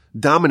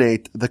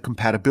dominate the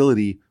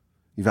compatibility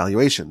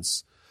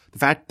evaluations. The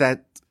fact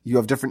that you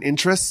have different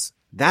interests,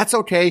 that's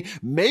okay.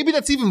 Maybe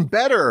that's even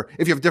better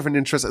if you have different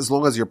interests as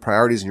long as your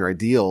priorities and your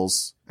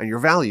ideals and your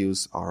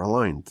values are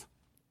aligned.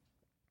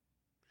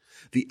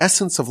 The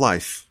essence of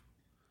life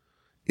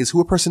is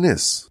who a person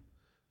is.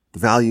 The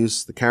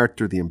values, the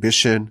character, the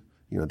ambition,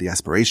 the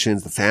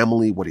aspirations, the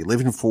family, what are you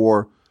living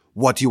for?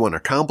 What do you want to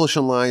accomplish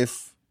in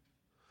life?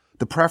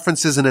 The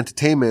preferences and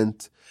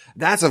entertainment,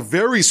 that's a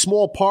very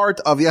small part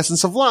of the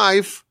essence of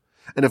life.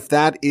 And if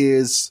that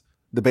is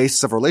the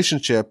basis of a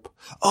relationship,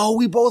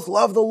 we both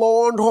love the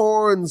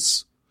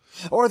Longhorns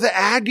or the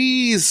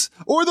Aggies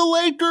or the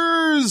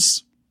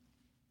Lakers.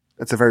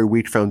 That's a very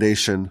weak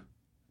foundation.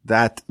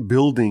 That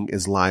building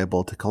is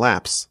liable to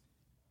collapse.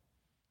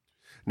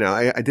 Now,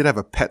 I did have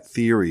a pet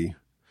theory.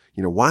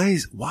 Why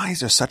is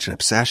there such an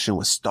obsession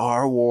with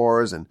Star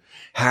Wars and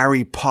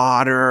Harry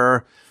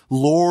Potter,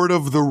 Lord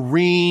of the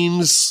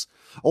Rings,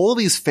 all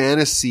these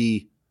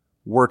fantasy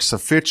works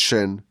of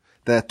fiction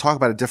that talk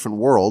about a different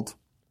world?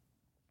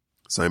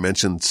 So I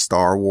mentioned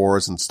Star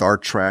Wars and Star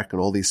Trek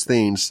and all these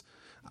things.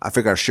 I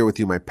figured I'll share with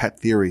you my pet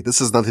theory. This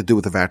has nothing to do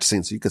with the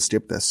vaccine, so you can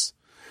skip this.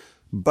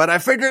 But I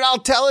figured I'll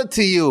tell it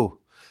to you.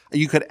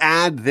 You could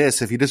add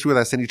this, if you disagree with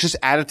what I said, you just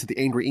add it to the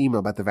angry email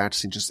about the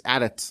vaccine. Just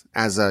add it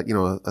as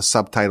a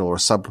subtitle or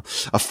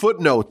a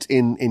footnote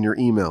in your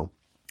email.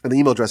 And the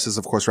email address is,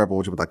 of course,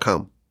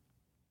 rebelwojibah.com.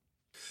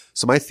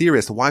 So my theory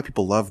as to why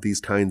people love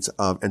these kinds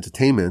of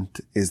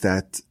entertainment is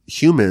that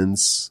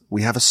humans,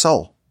 we have a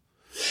soul.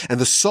 And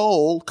the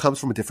soul comes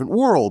from a different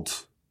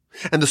world.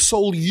 And the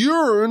soul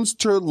yearns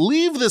to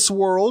leave this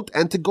world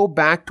and to go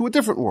back to a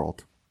different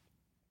world.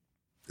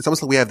 It's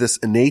almost like we have this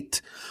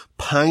innate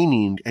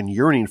pining and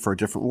yearning for a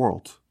different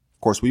world.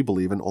 Of course, we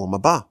believe in Olam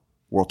Haba,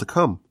 world to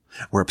come.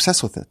 We're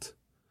obsessed with it.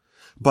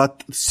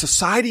 But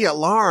society at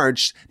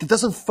large that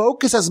doesn't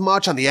focus as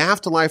much on the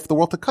afterlife, the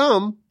world to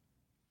come,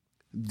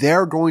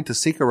 they're going to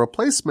seek a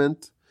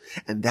replacement.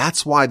 And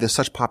that's why there's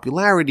such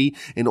popularity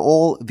in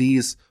all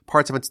these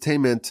parts of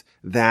entertainment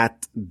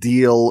that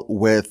deal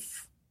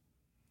with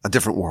a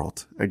different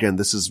world. Again,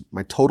 this is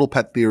my total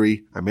pet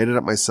theory. I made it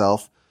up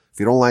myself. If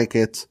you don't like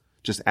it,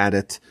 just add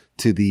it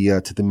to the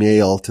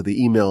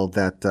email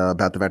that,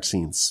 about the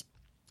vaccines.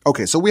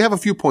 Okay. So we have a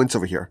few points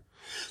over here.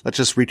 Let's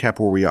just recap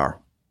where we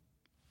are.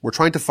 We're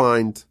trying to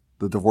find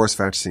the divorce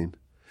vaccine.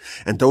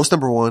 And dose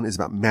number 1 is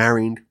about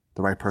marrying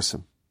the right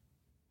person.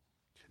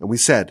 And we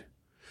said,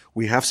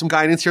 we have some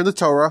guidance here in the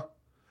Torah,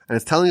 and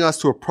it's telling us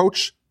to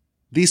approach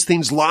these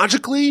things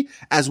logically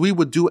as we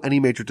would do any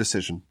major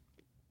decision.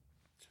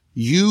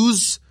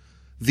 Use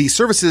the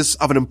services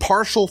of an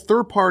impartial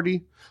third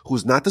party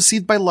who's not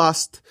deceived by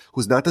lust,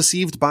 who's not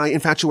deceived by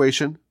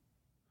infatuation.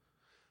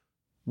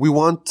 We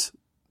want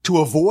to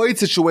avoid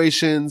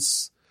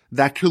situations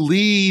that could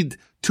lead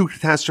to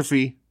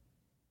catastrophe.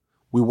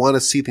 We want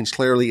to see things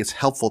clearly. It's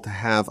helpful to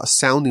have a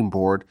sounding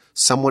board,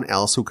 someone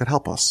else who could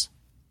help us.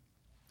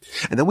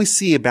 And then we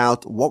see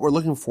about what we're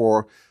looking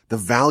for, the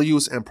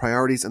values and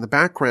priorities in the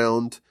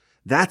background.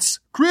 That's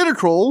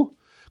critical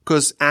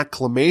because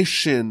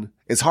acclamation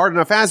is hard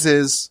enough as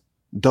is.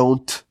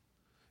 Don't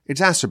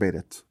exacerbate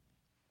it.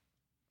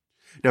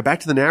 Now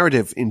back to the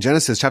narrative in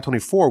Genesis chapter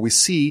 24, we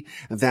see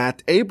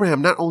that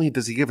Abraham, not only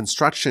does he give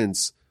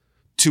instructions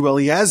to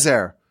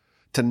Eliezer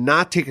to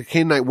not take a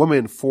Canaanite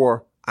woman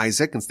for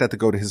Isaac, instead to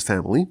go to his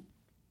family,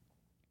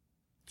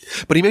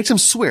 but he makes him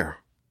swear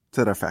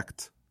to that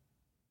effect.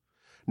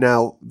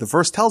 Now, the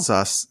verse tells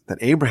us that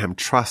Abraham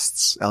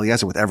trusts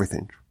Eliezer with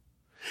everything.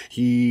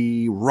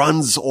 He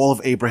runs all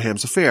of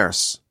Abraham's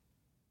affairs.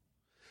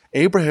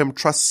 Abraham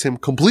trusts him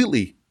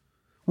completely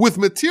with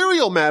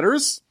material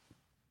matters,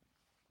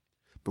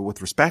 but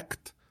with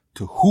respect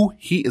to who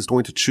he is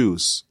going to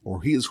choose, or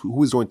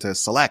who is going to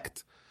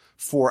select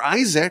for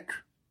Isaac,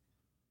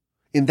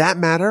 in that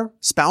matter,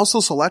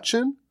 spousal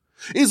selection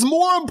is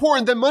more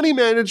important than money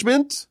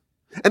management.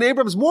 And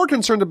Abraham's more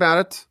concerned about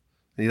it.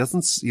 And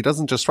he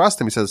doesn't just trust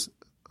him. He says,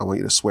 I want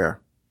you to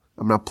swear.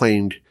 I'm not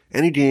playing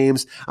any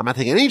games. I'm not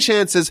taking any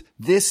chances.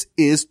 This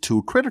is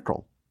too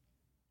critical.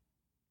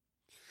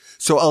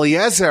 So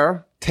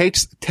Eliezer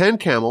takes 10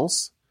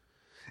 camels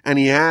and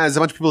he has a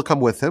bunch of people come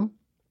with him.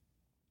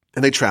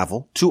 And they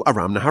travel to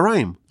Aram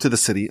Naharaim, to the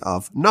city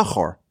of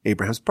Nahor,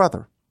 Abraham's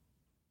brother.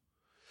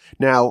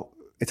 Now,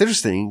 it's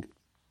interesting.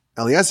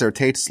 Eliezer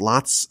takes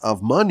lots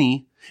of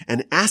money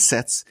and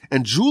assets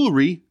and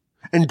jewelry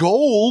and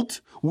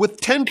gold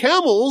with 10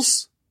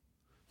 camels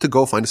to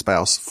go find a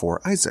spouse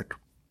for Isaac.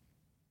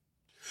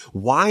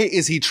 Why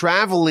is he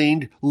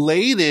traveling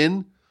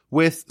laden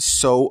with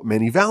so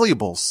many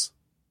valuables?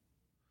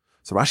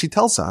 So Rashi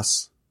tells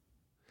us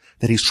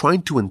that he's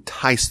trying to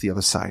entice the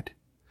other side.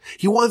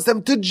 He wants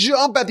them to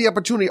jump at the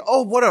opportunity.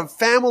 Oh, what a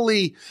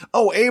family.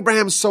 Oh,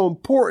 Abraham's so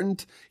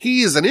important.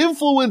 He is an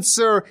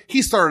influencer.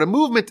 He started a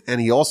movement and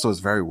he also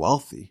is very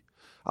wealthy.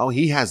 Oh,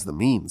 he has the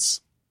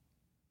means.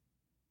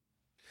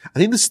 I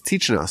think this is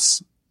teaching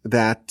us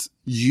that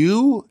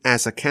you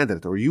as a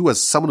candidate or you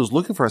as someone who's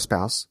looking for a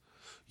spouse,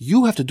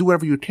 you have to do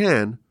whatever you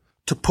can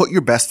to put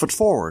your best foot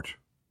forward.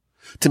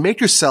 to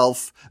make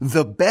yourself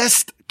the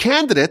best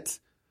candidate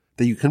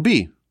that you can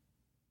be. And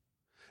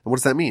what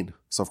does that mean?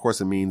 So of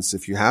course it means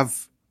if you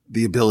have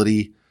the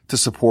ability to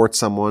support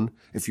someone,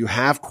 if you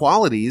have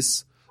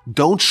qualities,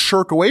 don't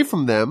shirk away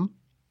from them,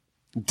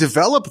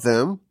 develop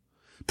them,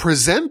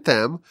 present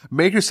them,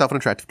 make yourself an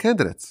attractive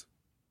candidate.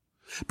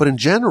 But in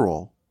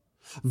general,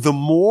 the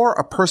more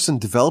a person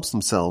develops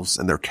themselves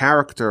and their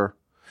character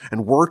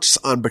and works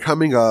on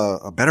becoming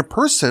a better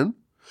person,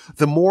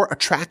 the more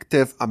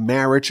attractive a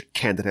marriage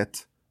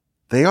candidate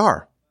they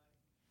are.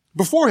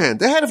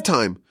 Beforehand, ahead of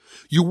time,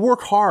 you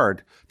work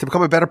hard to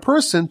become a better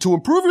person, to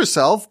improve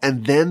yourself,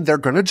 and then they're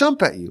going to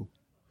jump at you.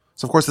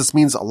 So of course this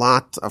means a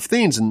lot of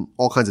things in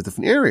all kinds of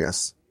different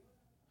areas.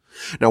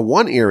 Now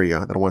one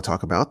area that I want to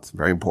talk about,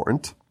 very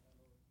important,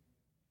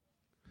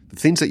 the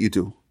things that you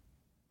do,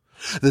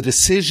 the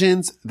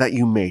decisions that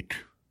you make,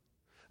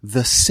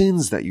 the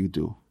sins that you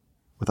do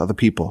with other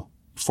people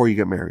before you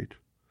get married,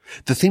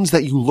 the things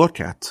that you look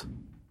at,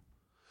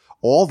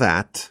 all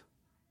that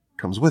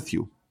comes with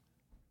you.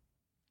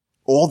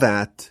 All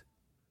that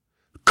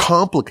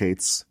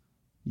complicates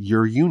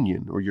your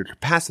union or your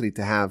capacity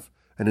to have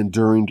an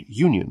enduring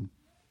union.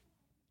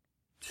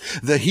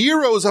 The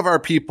heroes of our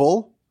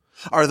people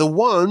are the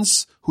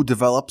ones who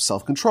develop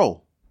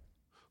self-control,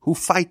 who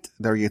fight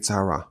their Yetzer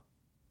Hara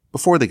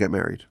before they get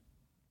married.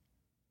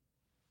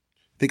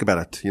 Think about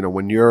it. You know,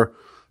 when you're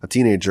a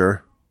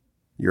teenager,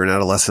 you're an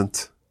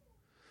adolescent,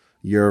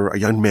 you're a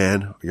young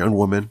man, a young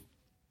woman,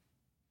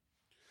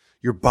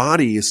 your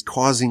body is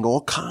causing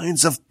all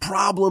kinds of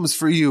problems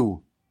for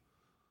you.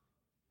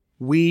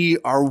 We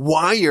are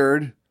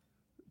wired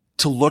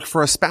to look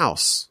for a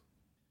spouse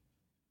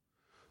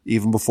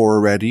even before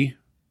we're ready.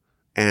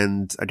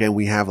 And again,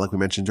 we have, like we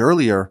mentioned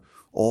earlier,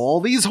 all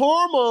these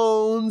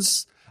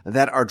hormones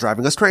that are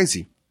driving us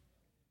crazy.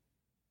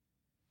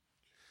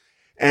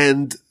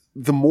 And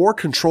the more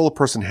control a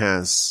person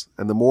has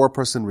and the more a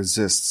person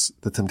resists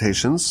the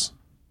temptations,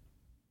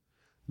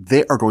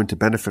 they are going to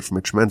benefit from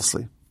it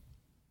tremendously.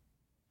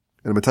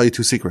 And I'm going to tell you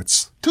two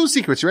secrets. Two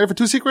secrets. You ready for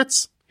two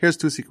secrets? Here's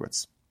two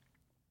secrets.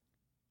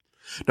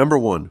 Number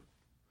one,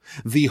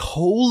 the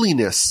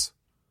holiness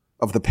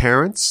of the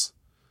parents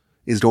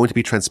is going to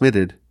be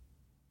transmitted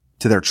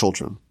to their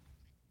children.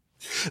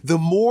 The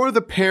more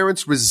the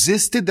parents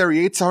resisted their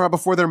Yetzer Hara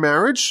before their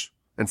marriage,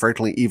 and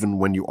frankly, even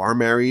when you are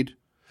married,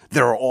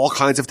 there are all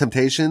kinds of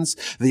temptations.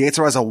 The Yetzer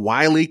Hara is a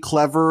wily,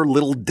 clever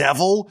little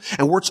devil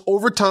and works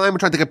overtime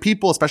trying to get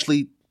people,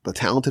 especially the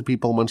talented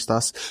people amongst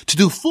us, to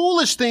do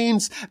foolish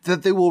things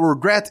that they will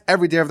regret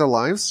every day of their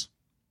lives.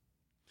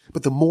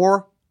 But the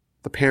more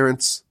the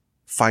parents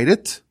fight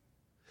it,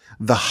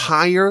 the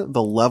higher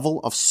the level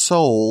of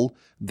soul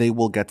they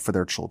will get for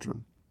their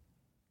children.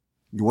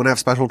 You want to have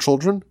special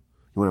children?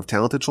 You want to have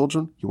talented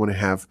children? You want to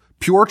have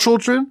pure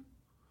children?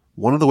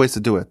 One of the ways to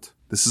do it,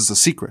 this is a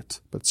secret,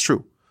 but it's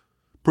true,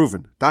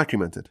 proven,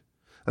 documented,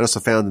 and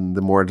also found in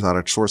the more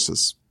exotic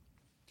sources.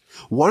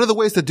 One of the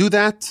ways to do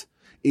that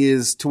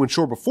is to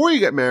ensure before you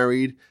get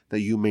married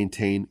that you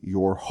maintain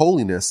your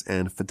holiness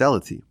and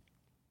fidelity.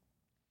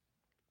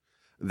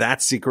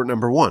 That's secret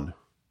number one.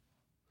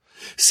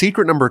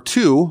 Secret number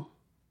two,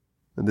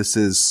 and this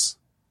is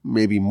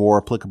maybe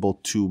more applicable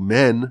to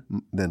men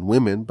than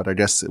women, but I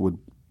guess it would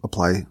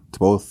apply to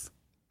both.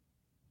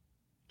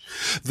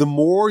 The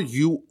more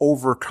you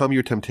overcome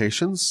your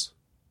temptations,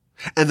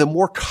 and the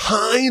more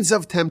kinds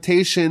of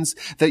temptations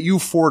that you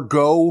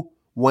forego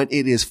when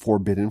it is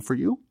forbidden for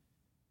you,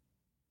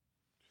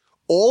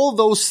 all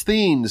those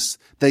things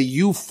that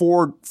you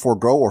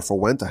forego or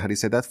forwent, how do you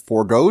say that?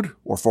 Forgoed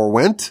or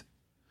forwent?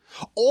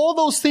 All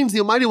those things the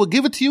Almighty will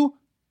give it to you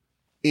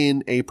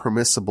in a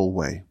permissible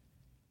way.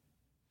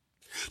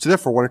 So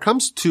therefore, when it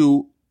comes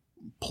to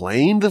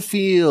playing the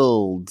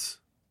field,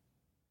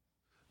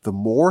 the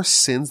more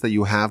sins that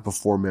you have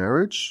before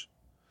marriage,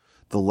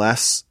 the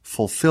less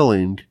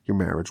fulfilling your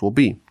marriage will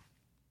be.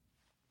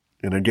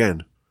 And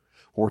again,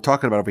 what we're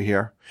talking about over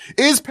here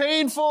is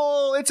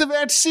painful. It's a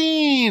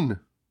vaccine.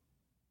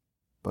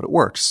 But it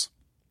works.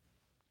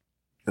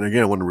 And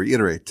again, I want to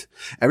reiterate,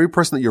 every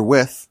person that you're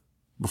with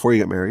before you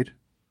get married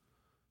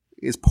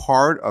is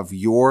part of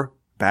your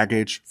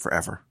baggage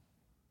forever.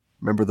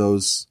 Remember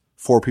those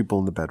 4 people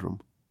in the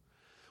bedroom.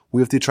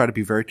 We have to try to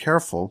be very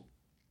careful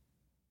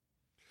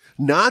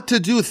not to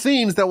do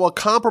things that will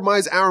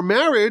compromise our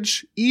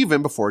marriage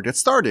even before it gets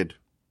started.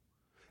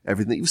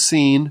 Everything that you've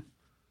seen,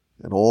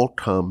 it all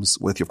comes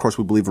with you. Of course,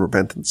 we believe in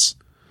repentance.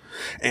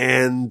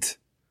 And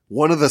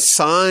one of the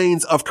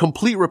signs of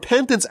complete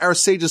repentance, our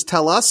sages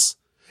tell us,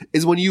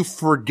 is when you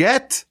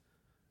forget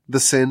the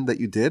sin that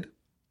you did.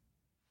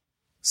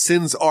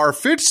 Sins are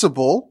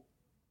fixable,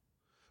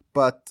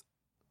 but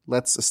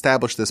let's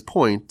establish this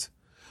point.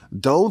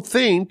 Don't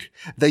think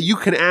that you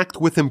can act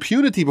with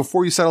impunity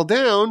before you settle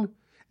down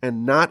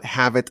and not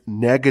have it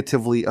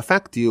negatively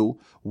affect you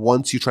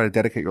once you try to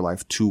dedicate your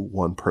life to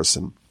one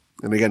person.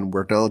 And again,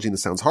 we're acknowledging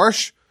this sounds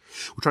harsh.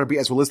 We're trying to be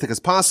as realistic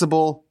as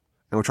possible,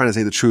 and we're trying to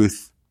say the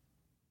truth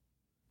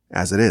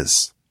as it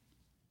is.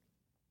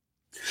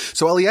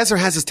 So Eliezer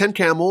has his 10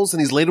 camels, and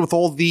he's laden with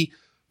all the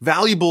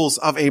valuables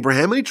of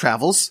Abraham, and he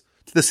travels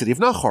to the city of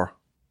Nahor.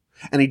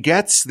 And he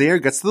gets there,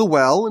 gets to the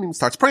well, and he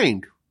starts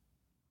praying.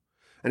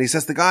 And he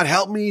says to God,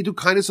 help me, do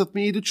kindness with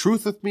me, do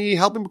truth with me,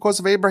 help me because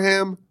of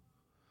Abraham.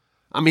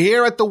 I'm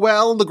here at the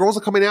well, and the girls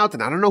are coming out,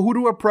 and I don't know who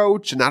to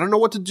approach, and I don't know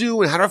what to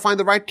do, and how to find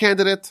the right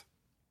candidate.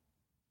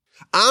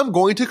 I'm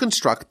going to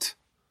construct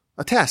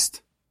a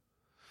test.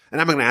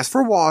 And I'm going to ask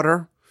for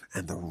water,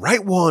 and the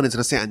right one is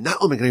going to say, I'm not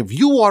only going to give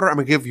you water, I'm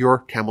going to give your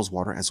camels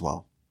water as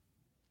well.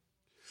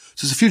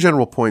 So there's a few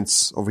general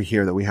points over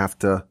here that we have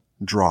to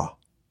draw.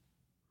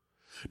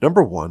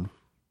 Number one,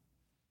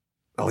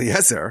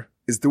 Eliezer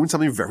is doing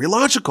something very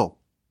logical.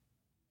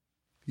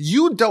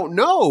 You don't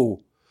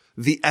know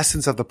the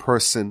essence of the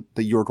person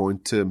that you're going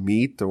to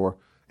meet or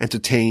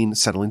entertain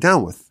settling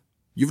down with.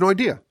 You have no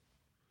idea.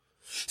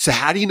 So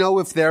how do you know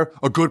if they're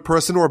a good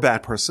person or a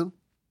bad person?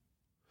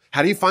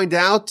 How do you find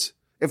out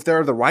if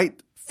they're the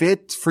right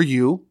fit for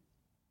you?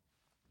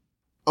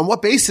 On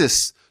what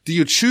basis do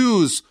you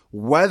choose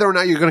whether or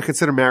not you're going to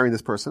consider marrying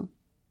this person?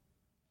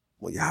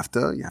 Well, you have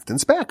to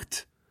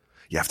inspect.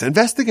 You have to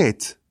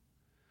investigate.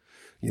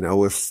 You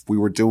know, if we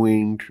were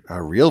doing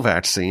a real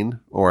vaccine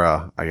or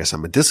a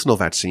medicinal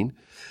vaccine,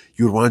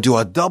 you would want to do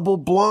a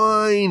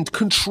double-blind,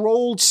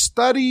 controlled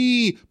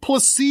study,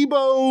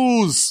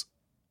 placebos.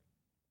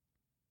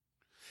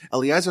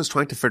 Eliezer is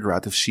trying to figure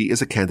out if she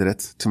is a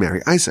candidate to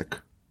marry Isaac.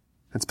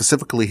 And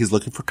specifically, he's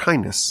looking for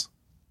kindness.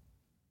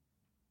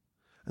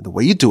 And the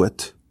way you do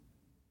it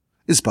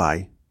is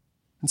by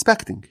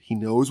inspecting. He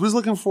knows what he's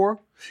looking for.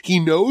 He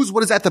knows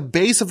what is at the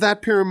base of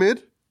that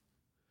pyramid.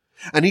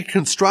 And he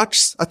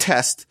constructs a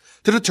test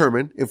to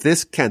determine if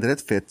this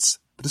candidate fits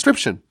the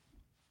description.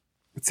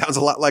 It sounds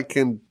a lot like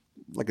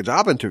a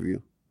job interview.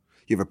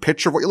 You have a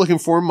picture of what you're looking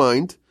for in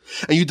mind,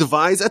 and you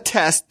devise a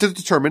test to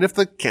determine if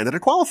the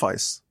candidate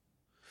qualifies.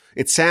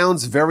 It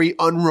sounds very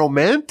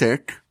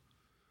unromantic,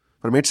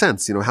 but it made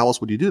sense. You know, how else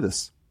would you do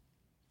this?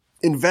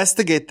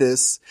 Investigate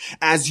this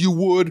as you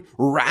would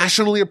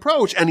rationally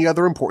approach any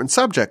other important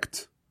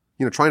subject.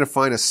 You know, trying to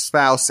find a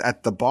spouse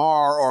at the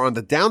bar or on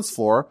the dance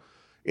floor.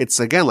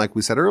 It's, again, like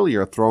we said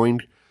earlier,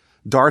 throwing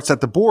darts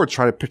at the board,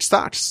 trying to pitch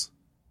stocks.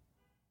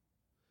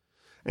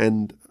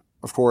 And,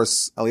 of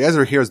course,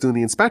 Eliezer here is doing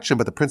the inspection,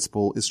 but the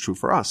principle is true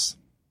for us.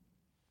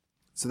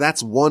 So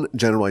that's one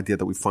general idea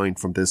that we find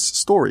from this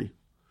story.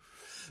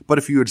 But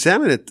if you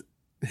examine it,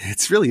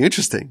 it's really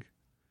interesting.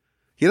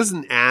 He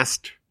doesn't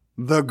ask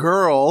the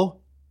girl,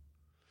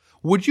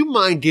 would you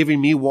mind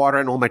giving me water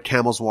and all my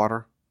camels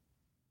water?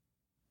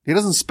 He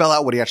doesn't spell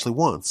out what he actually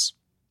wants.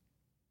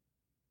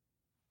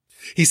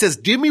 He says,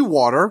 give me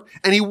water,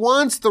 and he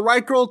wants the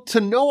right girl to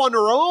know on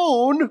her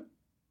own,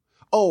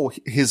 oh,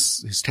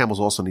 his camels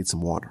also need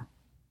some water.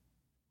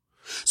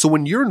 So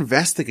when you're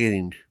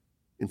investigating,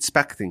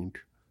 inspecting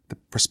the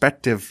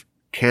prospective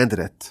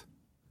candidate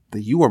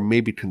that you are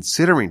maybe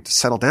considering to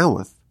settle down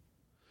with,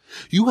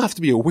 you have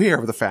to be aware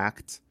of the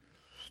fact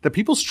that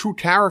people's true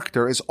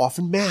character is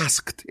often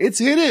masked. It's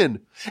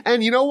hidden.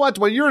 And you know what?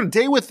 When you're on a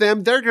date with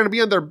them, they're going to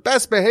be on their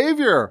best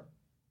behavior.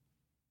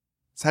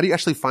 So how do you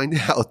actually find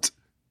out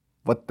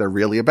what they're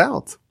really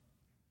about?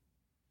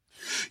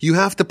 You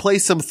have to play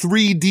some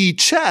 3D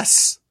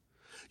chess.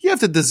 You have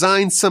to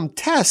design some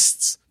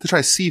tests to try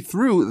to see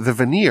through the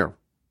veneer.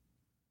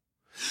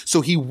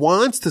 So he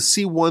wants to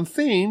see one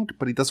thing,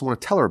 but he doesn't want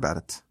to tell her about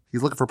it.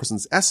 He's looking for a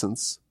person's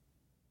essence.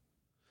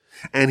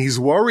 And he's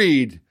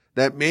worried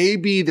that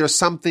maybe there's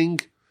something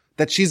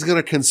that she's going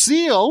to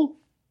conceal.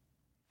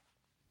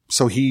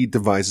 So he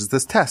devises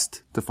this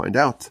test to find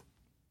out.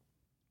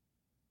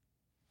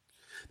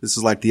 This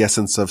is like the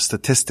essence of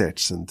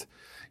statistics and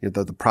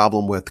the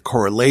problem with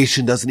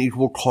correlation doesn't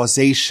equal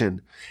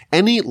causation.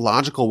 Any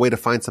logical way to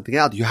find something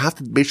out, you have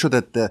to make sure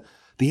that the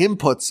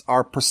inputs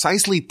are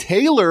precisely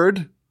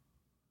tailored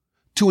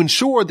to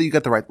ensure that you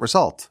get the right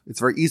result.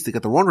 It's very easy to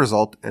get the wrong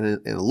result, and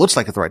it looks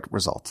like it's the right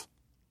result.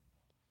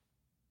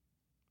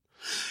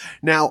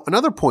 Now,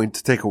 another point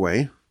to take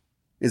away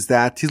is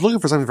that he's looking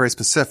for something very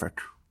specific.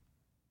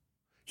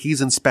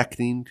 He's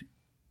inspecting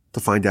to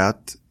find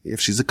out if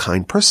she's a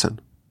kind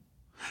person.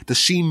 Does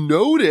she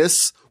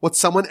notice what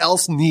someone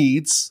else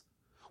needs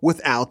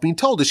without being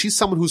told? Is she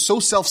someone who's so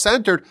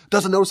self-centered,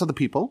 doesn't notice other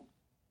people?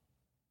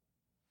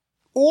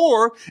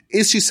 Or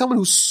is she someone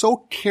who's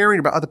so caring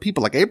about other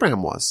people, like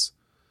Abraham was?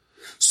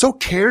 So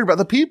caring about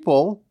other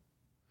people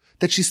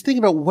that she's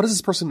thinking about, what does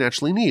this person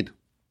naturally need?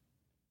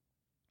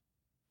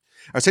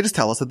 Our sages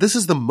tell us that this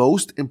is the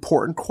most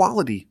important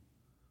quality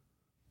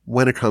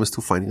when it comes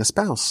to finding a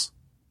spouse.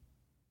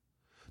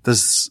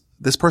 Does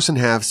this person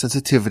have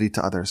sensitivity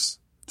to others?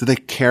 Do they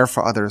care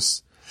for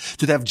others?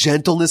 Do they have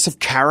gentleness of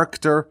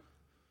character?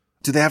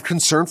 Do they have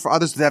concern for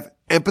others? Do they have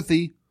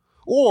empathy?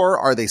 Or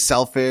are they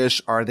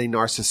selfish? Are they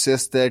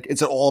narcissistic?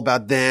 Is it all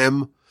about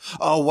them?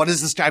 Oh, what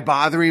is this guy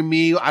bothering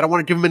me? I don't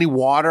want to give him any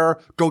water.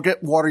 Go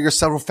get water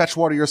yourself or fetch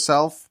water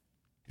yourself.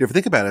 If you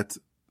think about it,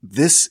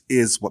 this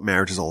is what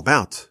marriage is all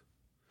about.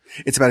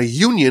 It's about a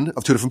union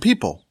of two different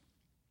people.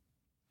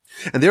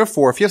 And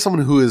therefore, if you have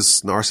someone who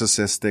is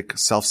narcissistic,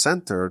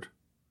 self-centered,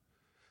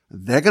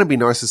 they're going to be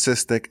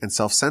narcissistic and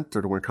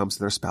self-centered when it comes to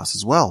their spouse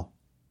as well.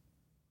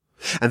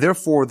 And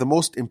therefore, the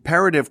most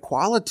imperative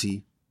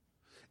quality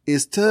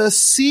is to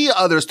see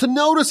others, to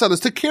notice others,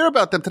 to care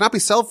about them, to not be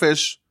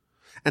selfish,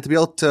 and to be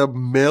able to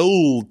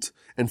meld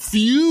and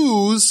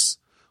fuse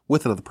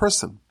with another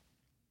person.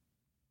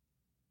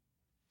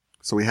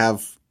 So we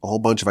have a whole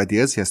bunch of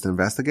ideas he has to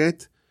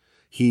investigate.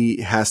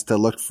 He has to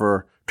look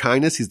for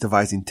kindness. He's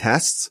devising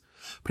tests,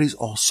 but he's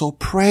also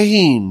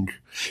praying.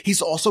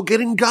 He's also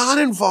getting God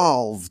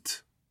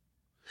involved.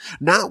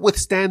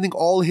 Notwithstanding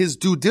all his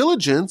due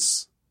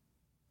diligence,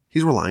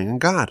 he's relying on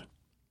God.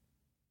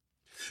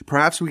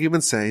 Perhaps we can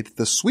even say that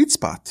the sweet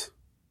spot,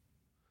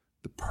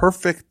 the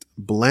perfect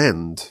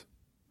blend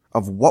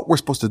of what we're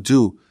supposed to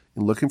do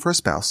in looking for a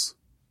spouse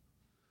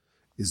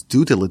is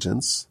due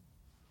diligence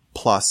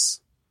plus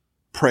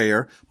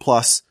prayer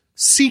plus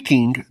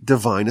seeking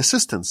divine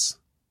assistance.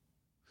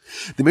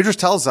 The Midrash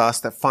tells us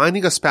that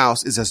finding a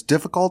spouse is as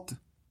difficult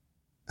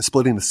as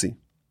splitting the sea.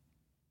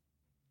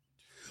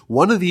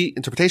 One of the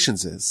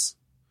interpretations is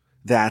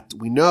that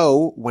we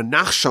know when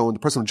Nachshon, the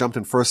person who jumped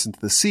in first into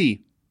the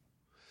sea,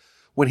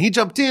 when he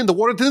jumped in, the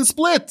water didn't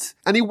split.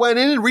 And he went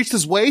in and reached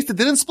his waist, it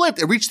didn't split.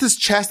 It reached his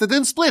chest, it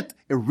didn't split.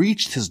 It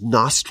reached his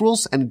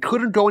nostrils and it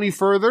couldn't go any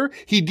further.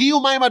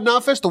 Higiu mayim ad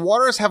nafesh, the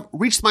waters have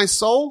reached my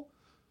soul.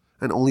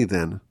 And only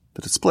then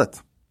did it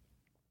split.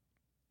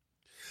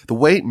 The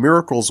way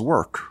miracles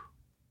work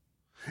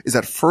is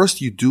that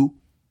first you do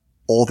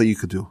all that you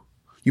could do.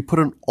 You put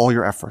in all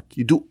your effort.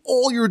 You do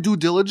all your due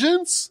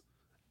diligence,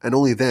 and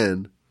only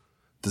then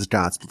does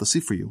God split the sea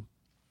for you.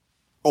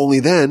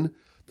 Only then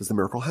does the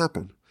miracle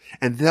happen.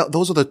 And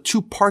those are the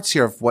two parts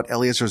here of what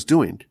Eliezer is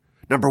doing.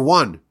 Number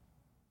one,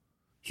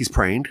 he's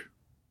praying,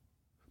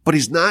 but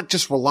he's not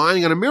just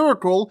relying on a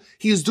miracle.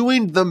 He's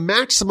doing the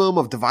maximum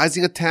of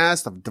devising a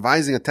test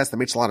that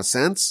makes a lot of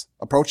sense,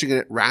 approaching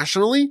it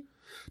rationally.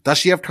 Does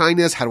she have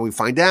kindness? How do we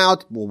find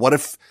out? Well,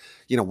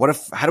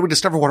 how do we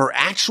discover what her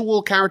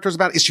actual character is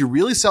about? Is she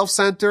really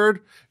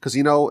self-centered? Because,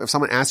 if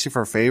someone asks you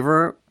for a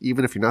favor,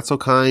 even if you're not so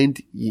kind,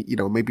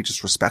 maybe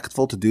just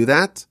respectful to do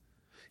that.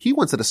 He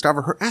wants to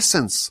discover her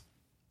essence.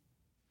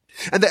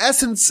 And the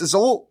essence is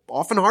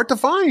often hard to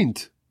find.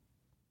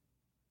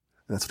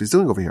 And that's what he's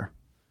doing over here.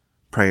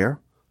 Prayer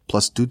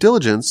plus due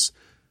diligence.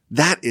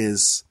 That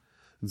is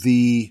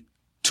the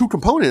two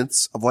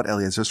components of what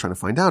Eliezer is trying to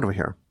find out over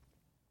here.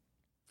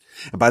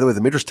 And by the way,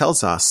 the Midrash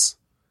tells us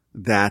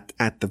that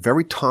at the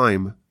very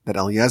time that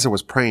Eliezer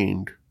was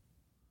praying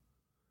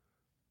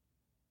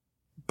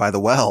by the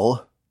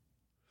well,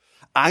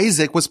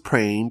 Isaac was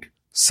praying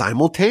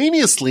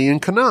simultaneously in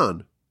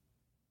Canaan.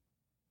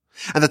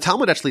 And the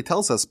Talmud actually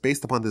tells us,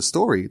 based upon this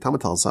story,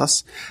 Talmud tells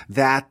us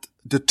that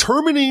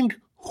determining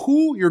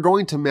who you're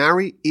going to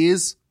marry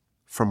is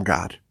from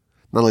God.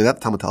 Not only that,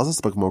 the Talmud tells us,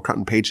 the book of Mokrat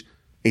on page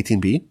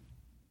 18b,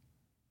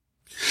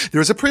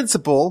 there is a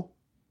principle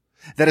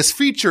that is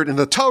featured in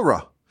the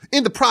Torah,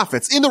 in the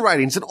prophets, in the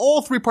writings, in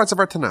all three parts of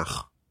our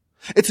Tanakh.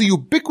 It's a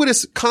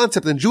ubiquitous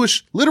concept in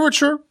Jewish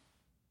literature.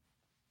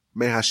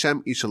 Me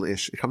Hashem ish el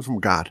ish. It comes from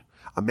God.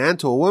 A man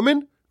to a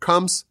woman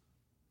comes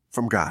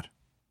from God.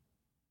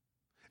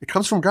 It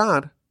comes from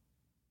God.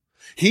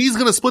 He's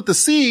going to split the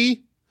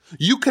sea.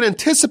 You can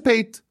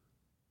anticipate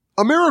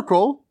a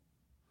miracle,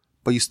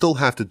 but you still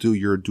have to do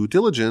your due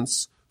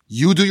diligence.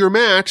 You do your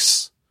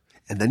maths,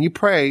 and then you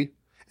pray,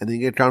 and then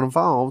you get God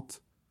involved,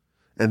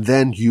 and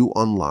then you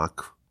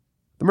unlock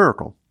the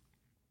miracle.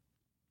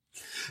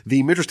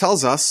 The Midrash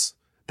tells us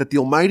that the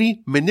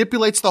Almighty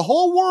manipulates the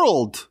whole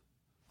world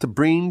to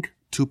bring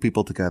two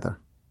people together.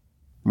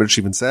 The Midrash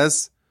even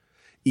says,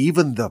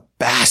 even the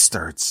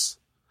bastards,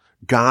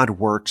 God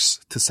works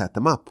to set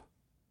them up.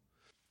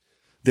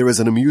 There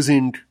is an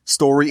amusing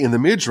story in the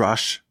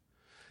Midrash.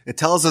 It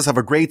tells us of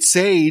a great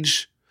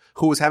sage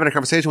who was having a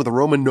conversation with a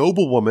Roman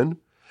noblewoman,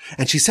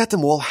 and she said to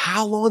him, well,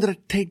 how long did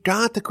it take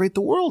God to create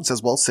the world? He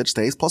says, well, 6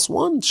 days plus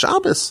 1,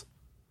 Shabbos.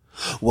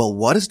 Well,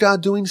 what is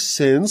God doing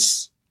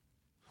since?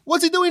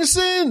 What's he doing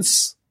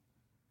since?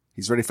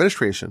 He's already finished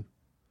creation.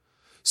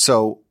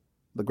 So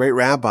the great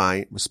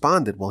rabbi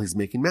responded, well, he's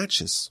making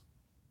matches.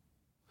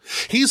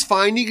 He's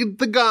finding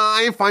the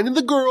guy, finding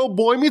the girl,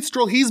 boy meets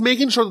girl. He's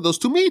making sure that those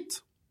two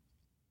meet.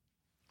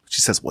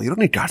 She says, well, you don't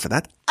need God for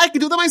that. I can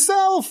do that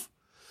myself.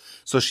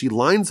 So she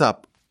lines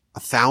up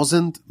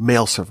 1,000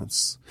 male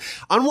servants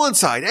on one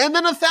side and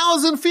then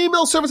 1,000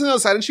 female servants on the other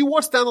side. And she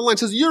walks down the line,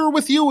 says, you're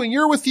with you and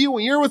you're with you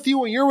and you're with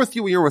you and you're with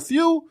you and you're with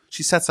you.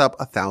 She sets up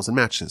 1,000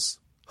 matches.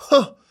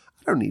 I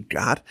don't need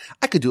God.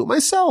 I could do it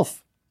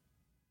myself.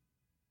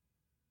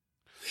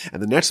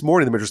 And the next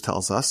morning, the Midrash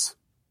tells us,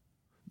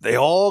 they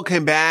all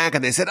came back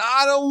and they said,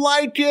 I don't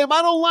like him.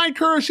 I don't like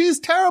her. She's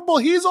terrible.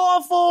 He's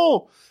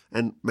awful.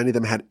 And many of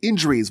them had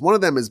injuries. One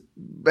of them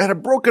had a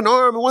broken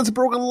arm and one's a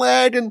broken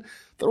leg, and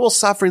they're all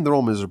suffering. They're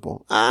all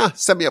miserable.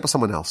 Set me up with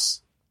someone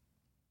else.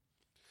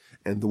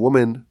 And the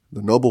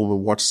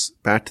noblewoman, walks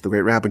back to the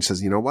great rabbi and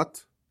says, you know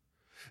what?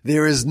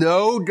 There is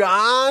no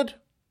God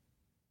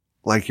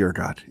like your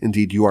God.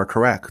 Indeed, you are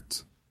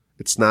correct.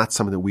 It's not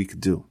something that we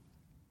could do.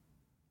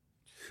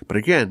 But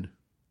again,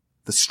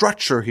 the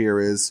structure here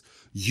is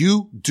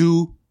you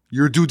do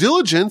your due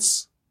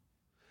diligence,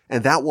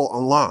 and that will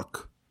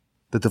unlock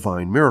the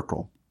divine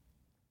miracle.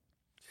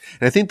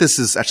 And I think this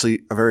is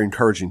actually a very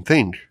encouraging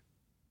thing.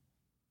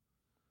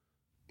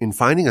 In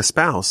finding a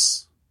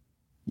spouse,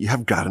 you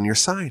have God on your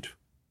side.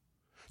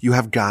 You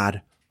have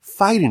God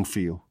fighting for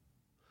you.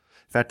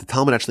 In fact, the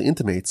Talmud actually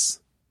intimates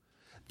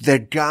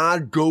that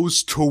God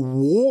goes to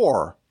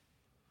war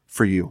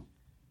for you.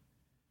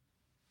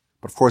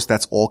 But of course,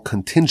 that's all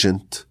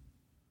contingent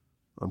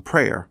on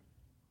prayer.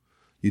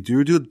 You do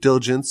your due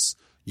diligence,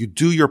 you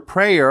do your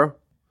prayer,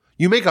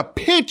 you make a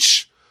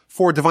pitch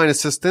for divine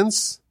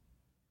assistance,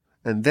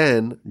 and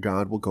then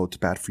God will go to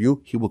bat for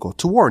you. He will go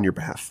to war on your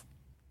behalf.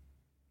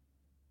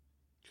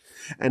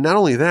 And not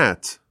only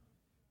that,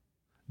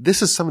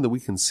 this is something that we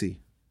can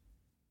see.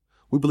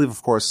 We believe,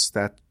 of course,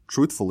 that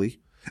truthfully,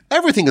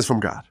 everything is from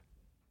God.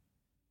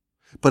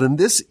 But in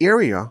this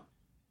area,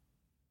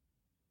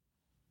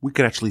 we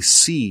can actually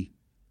see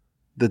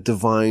the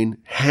divine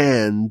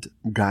hand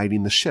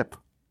guiding the ship.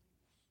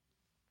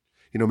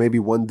 You know, maybe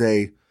one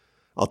day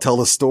I'll tell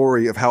the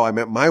story of how I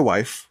met my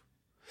wife.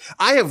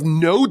 I have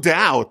no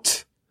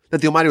doubt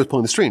that the Almighty was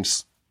pulling the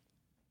strings.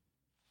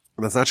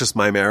 And that's not just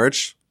my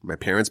marriage, my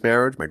parents'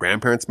 marriage, my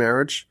grandparents'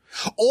 marriage.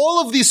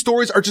 All of these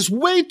stories are just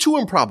way too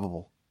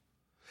improbable.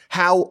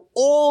 How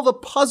all the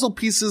puzzle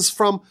pieces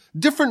from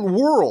different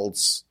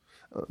worlds,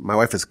 my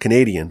wife is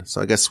Canadian,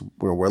 so I guess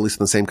we're at least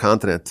in the same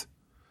continent,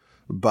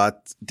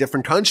 but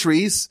different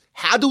countries,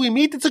 how do we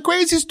meet? It's a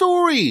crazy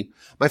story.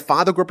 My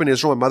father grew up in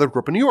Israel, my mother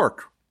grew up in New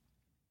York.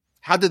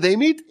 How did they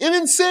meet? An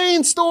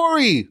insane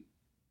story.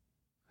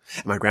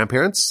 And my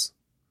grandparents,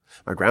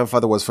 my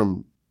grandfather was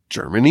from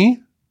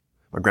Germany.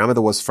 My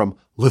grandmother was from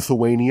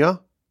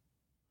Lithuania.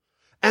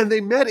 And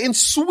they met in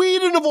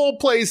Sweden of all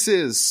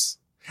places.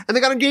 And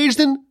they got engaged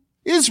in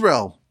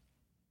Israel.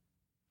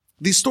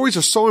 These stories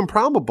are so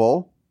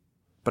improbable.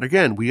 But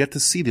again, we get to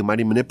see the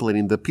Almighty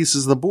manipulating the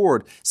pieces of the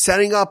board,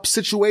 setting up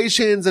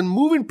situations and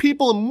moving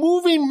people and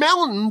moving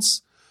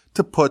mountains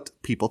to put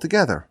people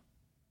together.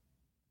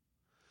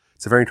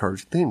 It's a very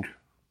encouraging thing.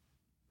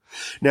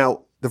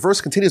 Now, the verse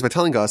continues by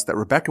telling us that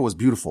Rebekah was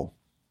beautiful.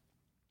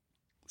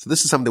 So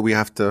this is something that we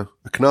have to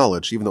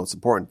acknowledge, even though it's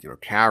important. You know,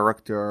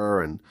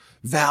 character and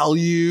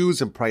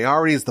values and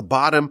priorities, the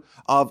bottom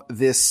of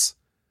this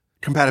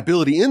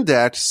compatibility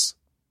index,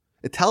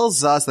 it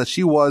tells us that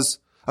she was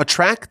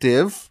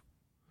attractive,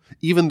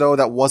 even though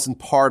that wasn't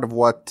part of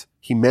what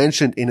he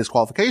mentioned in his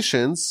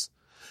qualifications.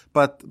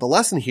 But the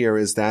lesson here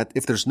is that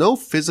if there's no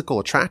physical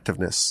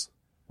attractiveness,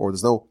 or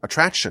there's no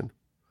attraction,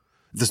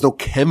 if there's no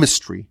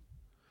chemistry,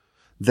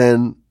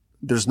 then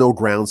there's no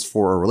grounds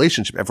for a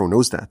relationship. Everyone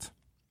knows that.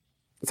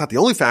 It's not the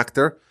only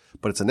factor,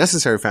 but it's a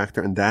necessary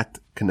factor, and that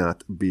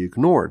cannot be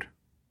ignored.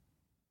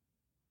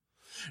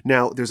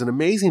 Now, there's an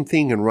amazing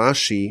thing in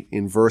Rashi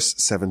in verse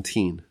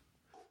 17.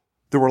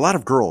 There were a lot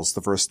of girls, the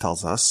verse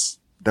tells us,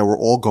 that were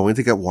all going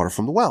to get water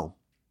from the well.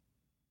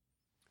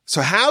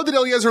 So how did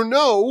Eliezer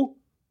know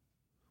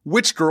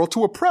which girl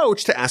to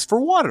approach to ask for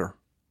water?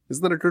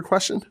 Isn't that a good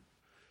question?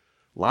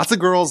 Lots of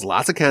girls,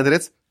 lots of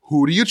candidates.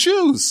 Who do you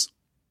choose?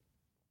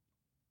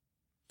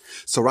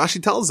 So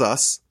Rashi tells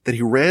us that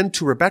he ran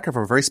to Rebekah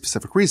for a very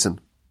specific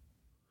reason.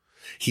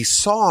 He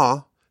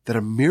saw that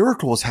a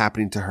miracle was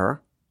happening to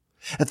her,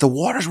 that the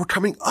waters were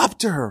coming up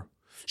to her.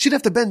 She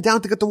didn't have to bend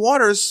down to get the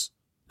waters.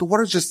 The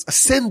waters just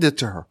ascended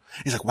to her.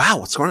 He's like, wow,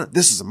 what's going on?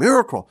 This is a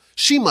miracle.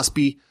 She must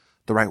be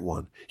the right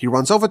one. He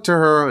runs over to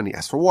her and he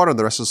asks for water, and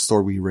the rest of the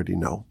story we already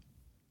know.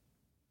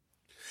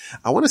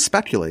 I want to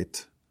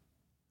speculate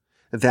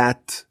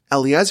that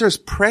Eliezer's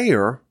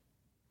prayer,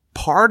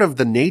 part of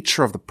the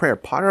nature of the prayer,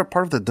 part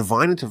of the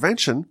divine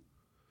intervention,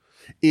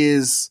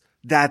 is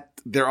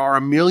that there are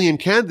a million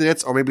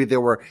candidates, or maybe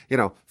there were,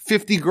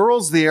 50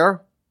 girls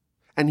there,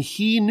 and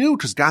he knew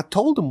because God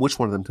told him which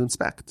one of them to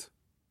inspect.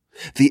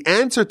 The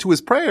answer to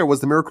his prayer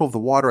was the miracle of the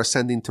water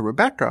ascending to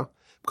Rebekah,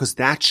 because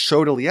that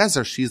showed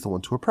Eliezer she's the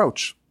one to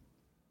approach.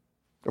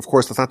 Of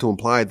course, that's not to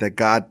imply that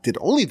God did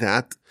only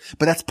that,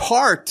 but that's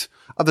part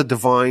of the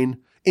divine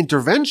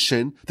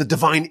intervention, the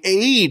divine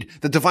aid,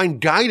 the divine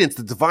guidance,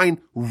 the divine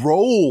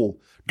role.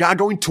 God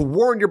going to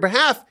war on your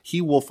behalf,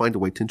 he will find a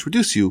way to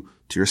introduce you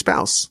to your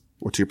spouse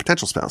or to your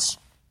potential spouse.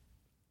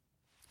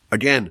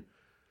 Again,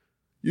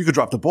 you could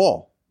drop the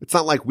ball. It's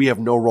not like we have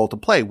no role to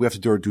play. We have to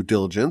do our due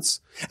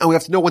diligence, and we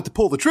have to know when to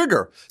pull the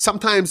trigger.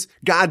 Sometimes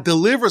God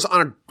delivers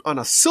on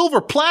a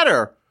silver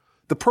platter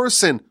the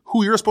person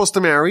who you're supposed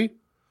to marry,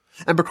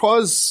 and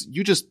because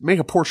you just make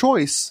a poor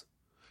choice,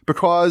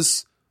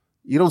 because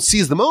you don't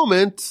seize the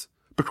moment,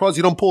 because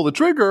you don't pull the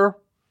trigger,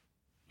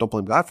 don't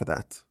blame God for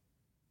that.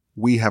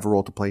 We have a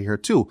role to play here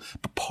too.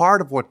 But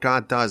part of what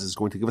God does is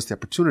going to give us the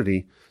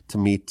opportunity to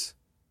meet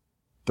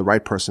the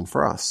right person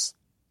for us.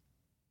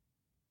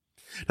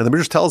 Now, the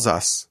Midrash tells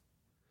us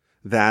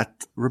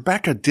that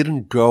Rebekah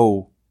didn't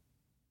go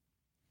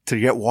to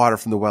get water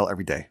from the well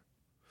every day.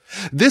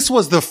 This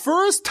was the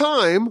first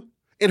time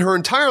in her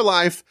entire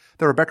life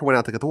that Rebekah went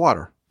out to get the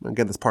water.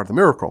 Again, that's part of the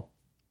miracle.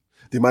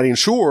 The Almighty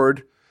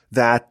ensured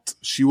that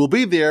she will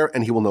be there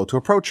and he will know to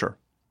approach her.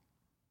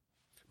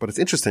 But it's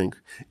interesting.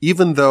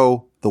 Even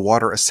though the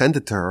water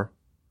ascended to her,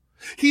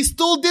 he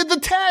still did the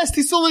test.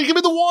 He still gave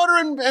me the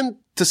water and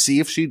to see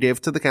if she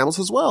gave to the camels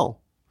as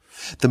well.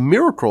 The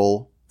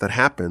miracle that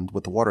happened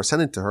with the water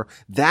ascending to her,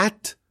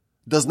 that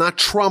does not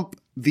trump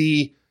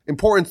the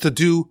importance to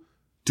do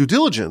due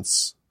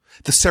diligence.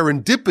 The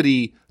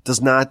serendipity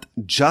does not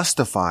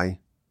justify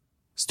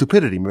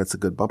stupidity. Maybe that's a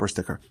good bumper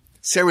sticker.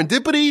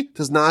 Serendipity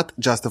does not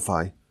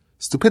justify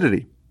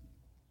stupidity.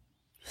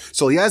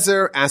 So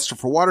Eliezer asks her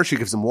for water. She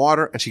gives him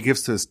water, and she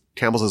gives to his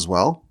camels as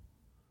well.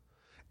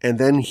 And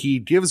then he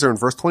gives her, in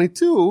verse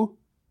 22,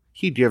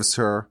 he gives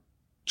her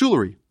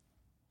jewelry.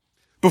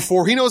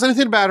 Before he knows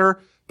anything about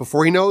her,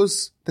 before he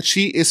knows that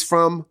she is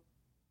from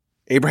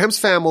Abraham's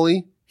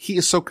family, he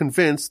is so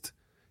convinced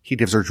he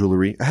gives her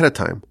jewelry ahead of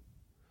time.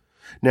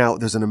 Now,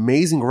 there's an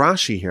amazing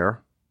Rashi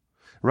here.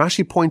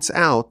 Rashi points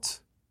out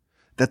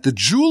that the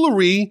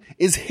jewelry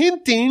is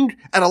hinting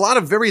at a lot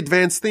of very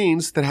advanced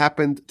things that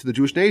happened to the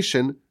Jewish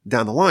nation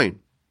down the line.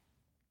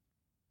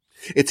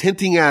 It's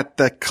hinting at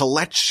the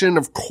collection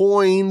of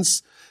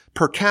coins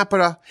per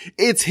capita.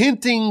 It's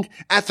hinting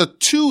at the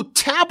 2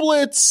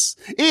 tablets.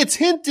 It's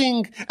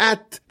hinting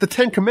at the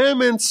 10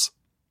 Commandments.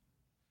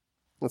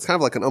 It's kind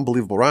of like an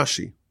unbelievable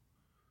Rashi.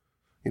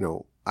 You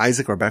know,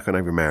 Isaac, Rebekah, and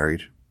I were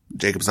married.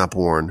 Jacob's not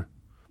born.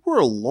 We're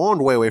a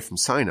long way away from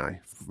Sinai,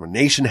 from a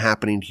nation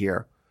happening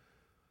here.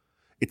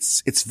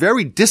 It's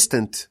very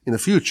distant in the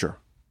future.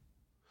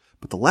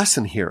 But the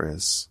lesson here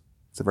is,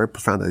 it's a very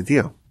profound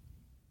idea.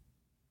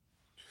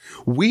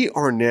 We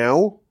are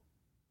now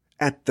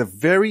at the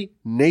very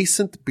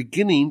nascent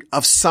beginning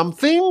of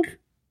something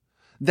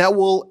that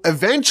will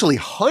eventually,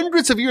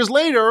 hundreds of years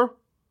later,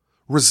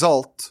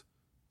 result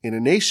in a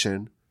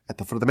nation at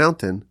the foot of the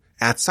mountain,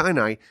 at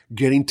Sinai,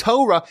 getting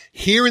Torah,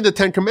 hearing the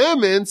 10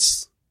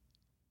 Commandments,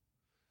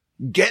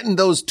 getting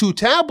those 2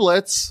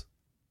 tablets,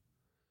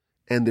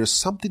 and there's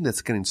something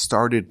that's getting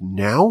started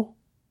now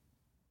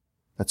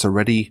that's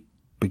already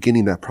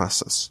beginning that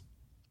process.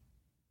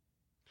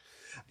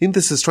 I think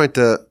this is trying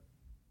to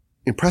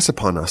impress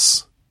upon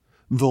us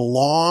the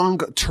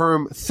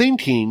long-term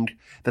thinking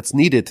that's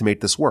needed to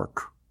make this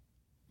work.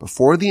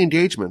 Before the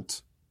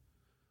engagement,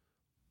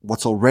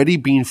 what's already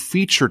being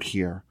featured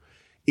here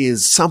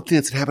is something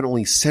that's going to happen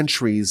only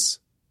centuries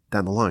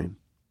down the line.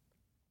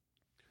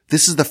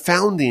 This is the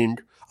founding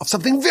of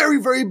something very,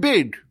 very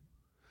big.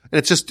 And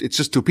it's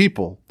just 2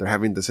 people. They're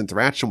having this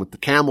interaction with the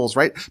camels,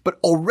 right? But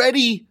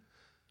already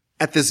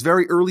at this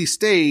very early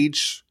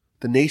stage,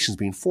 the nation's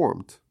being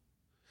formed.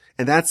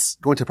 And that's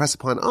going to press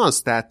upon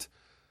us that,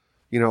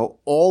 you know,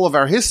 all of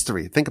our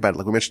history, think about it,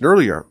 like we mentioned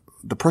earlier,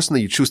 the person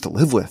that you choose to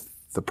live with,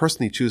 the person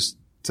that you choose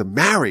to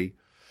marry,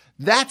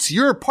 that's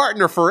your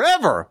partner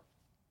forever.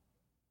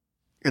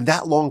 And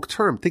that long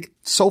term, think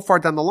so far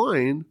down the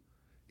line,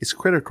 is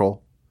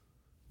critical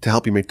to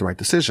help you make the right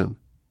decision.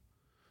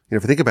 You know,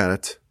 if you think about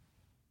it,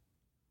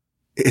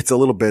 it's a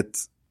little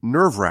bit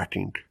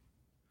nerve-wracking.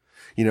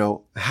 You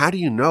know, how do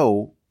you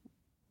know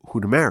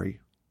who to marry?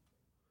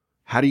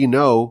 How do you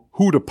know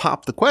who to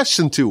pop the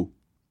question to?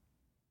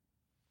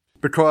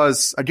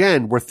 Because,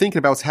 again, we're thinking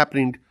about what's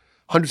happening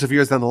hundreds of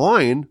years down the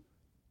line.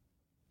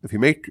 If you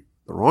make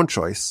the wrong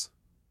choice,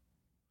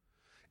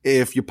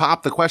 if you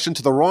pop the question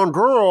to the wrong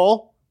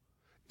girl,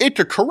 it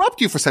could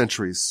corrupt you for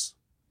centuries.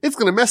 It's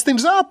going to mess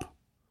things up.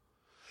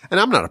 And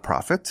I'm not a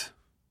prophet.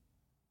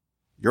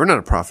 You're not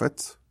a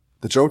prophet.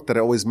 The joke that I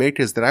always make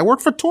is that I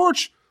work for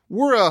Torch.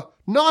 We're a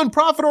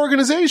non-profit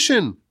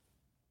organization.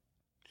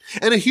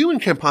 And a human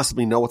can't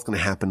possibly know what's going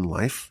to happen in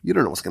life. You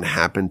don't know what's going to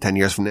happen 10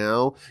 years from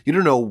now. You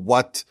don't know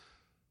what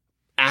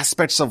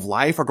aspects of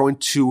life are going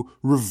to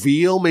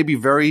reveal maybe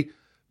very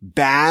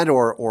bad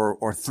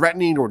or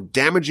threatening or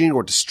damaging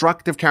or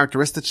destructive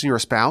characteristics in your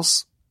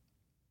spouse.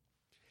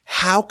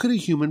 How could a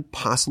human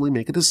possibly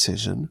make a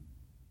decision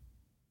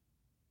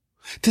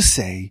to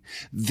say,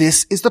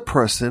 this is the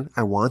person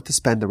I want to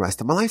spend the rest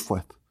of my life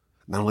with?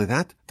 Not only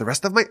that, the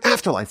rest of my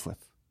afterlife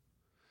with.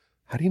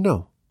 How do you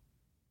know?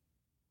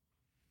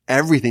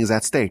 Everything is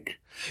at stake.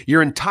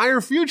 Your entire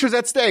future is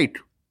at stake.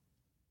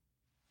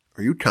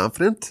 Are you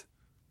confident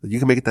that you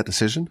can make that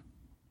decision?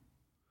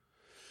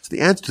 So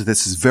the answer to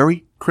this is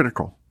very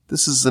critical.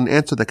 This is an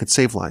answer that could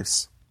save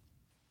lives.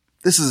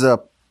 This is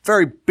a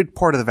very big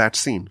part of the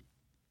vaccine.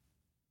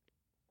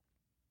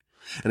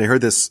 And I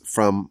heard this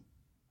from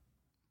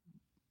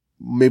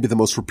maybe the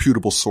most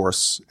reputable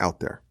source out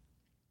there.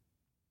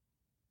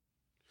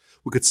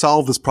 We could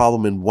solve this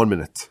problem in 1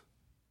 minute.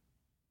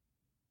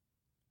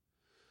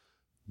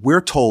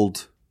 We're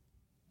told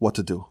what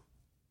to do.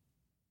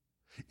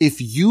 If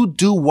you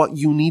do what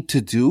you need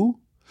to do,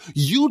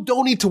 you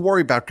don't need to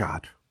worry about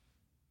God.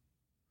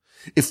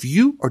 If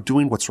you are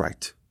doing what's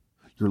right,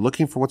 you're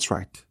looking for what's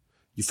right,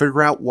 you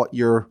figure out what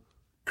your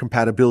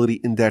compatibility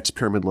index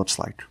pyramid looks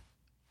like.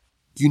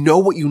 You know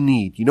what you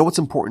need. You know what's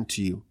important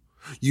to you.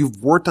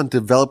 You've worked on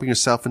developing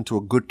yourself into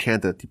a good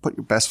candidate. You put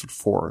your best foot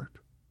forward.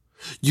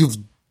 You've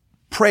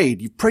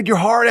prayed your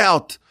heart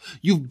out.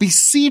 You've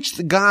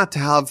beseeched God to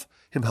have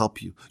him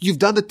help you. You've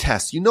done the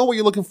test. You know what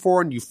you're looking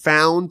for, and you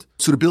found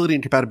suitability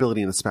and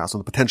compatibility in the spouse, and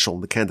the potential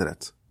in the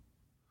candidate.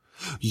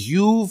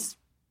 You've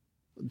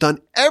done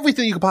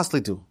everything you could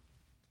possibly do.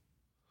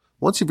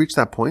 Once you've reached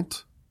that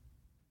point,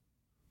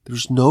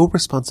 there's no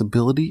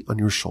responsibility on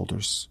your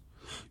shoulders.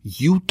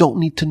 You don't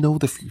need to know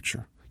the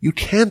future. You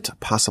can't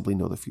possibly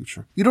know the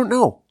future. You don't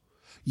know.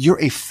 You're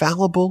a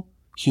fallible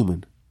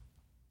human.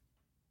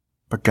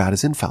 But God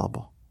is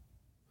infallible.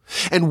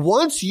 And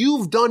once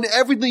you've done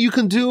everything you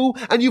can do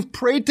and you've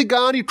prayed to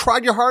God, you've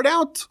cried your heart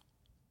out,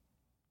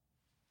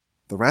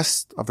 the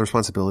rest of the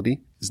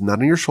responsibility is not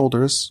on your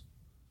shoulders.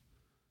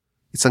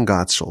 It's on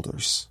God's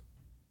shoulders.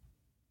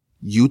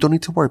 You don't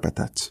need to worry about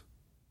that.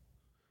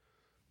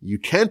 You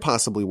can't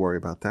possibly worry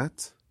about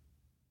that.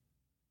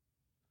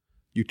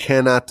 You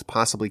cannot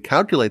possibly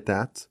calculate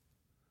that,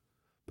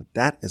 but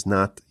that is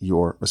not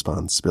your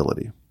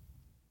responsibility.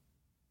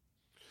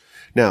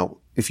 Now,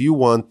 if you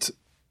want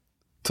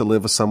to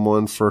live with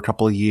someone for a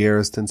couple of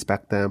years to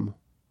inspect them,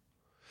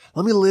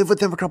 let me live with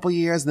them for a couple of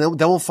years, and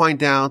then we'll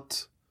find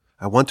out.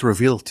 I want to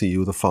reveal to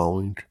you the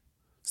following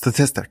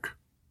statistic.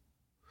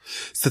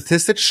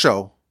 Statistics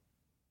show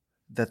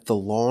that the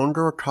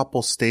longer a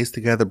couple stays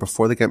together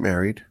before they get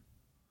married,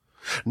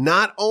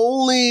 not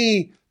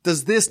only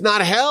does this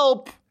not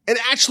help, it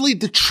actually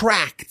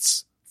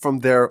detracts from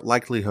their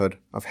likelihood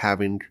of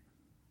having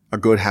a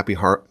good, happy,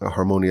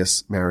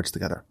 harmonious marriage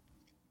together.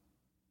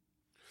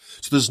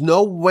 So there's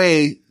no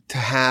way to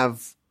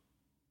have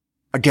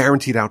a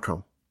guaranteed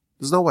outcome.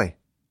 There's no way.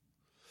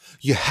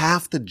 You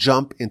have to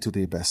jump into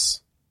the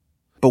abyss.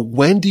 But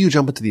when do you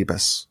jump into the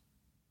abyss?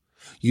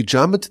 You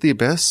jump into the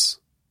abyss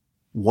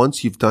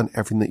once you've done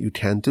everything that you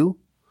can do,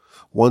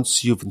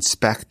 once you've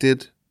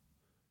inspected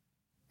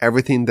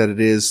everything that it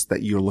is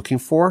that you're looking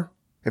for,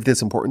 everything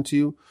that's important to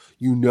you.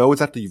 You know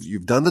exactly,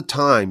 you've done the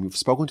time, you've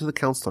spoken to the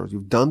counselors,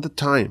 you've done the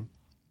time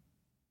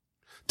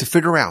to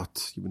figure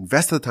out, you've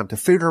invested the time to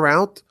figure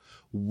out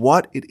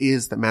what it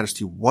is that matters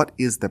to you, what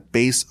is the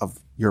base of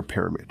your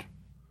pyramid.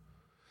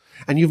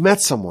 And you've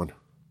met someone,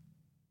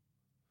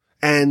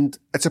 and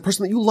it's a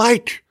person that you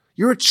like,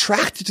 you're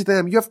attracted to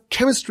them, you have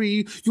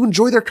chemistry, you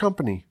enjoy their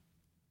company.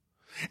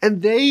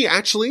 And they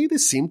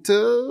seem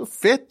to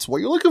fit what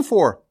you're looking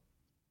for.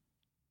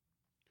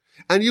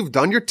 And you've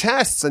done your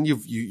tests, and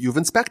you've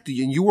inspected,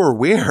 and you were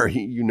aware,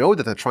 you know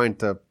that they're trying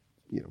to,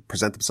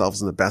 present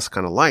themselves in the best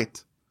kind of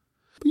light.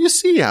 But you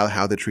see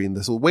how they're treating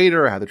this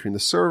waiter, how they're treating the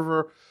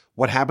server,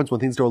 what happens when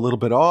things go a little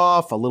bit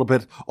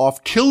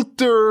off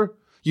kilter.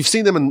 You've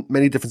seen them in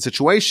many different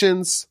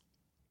situations.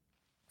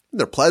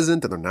 They're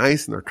pleasant, and they're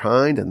nice, and they're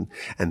kind,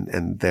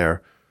 and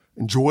they're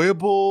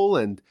enjoyable,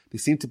 and they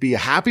seem to be a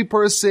happy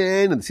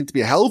person, and they seem to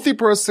be a healthy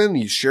person, and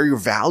you share your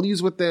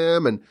values with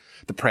them, and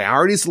the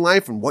priorities in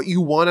life, and what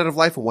you want out of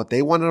life, and what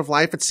they want out of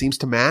life, it seems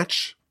to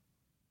match.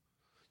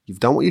 You've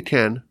done what you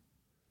can.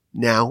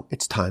 Now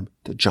it's time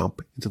to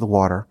jump into the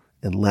water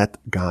and let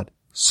God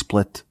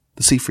split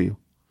the sea for you.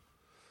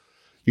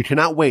 You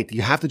cannot wait.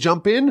 You have to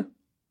jump in,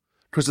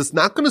 because it's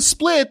not going to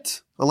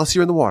split unless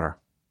you're in the water.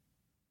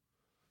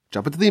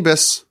 Jump into the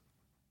abyss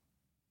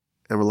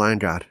and rely on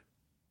God.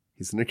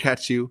 He's going to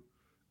catch you,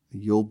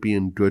 and you'll be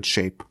in good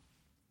shape.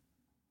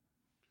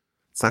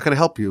 It's not going to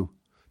help you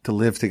to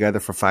live together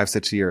for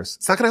 5-6 years.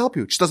 It's not going to help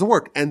you. It just doesn't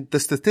work. And the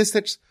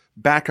statistics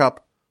back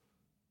up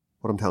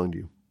what I'm telling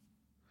you.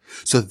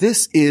 So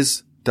this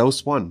is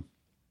dose 1.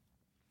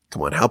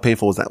 Come on, how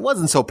painful was that? It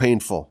wasn't so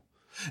painful.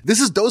 This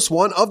is dose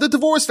 1 of the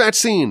divorce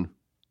vaccine.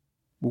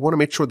 We want to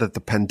make sure that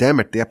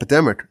the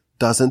epidemic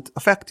doesn't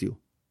affect you.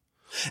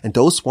 And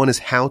dose 1 is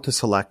how to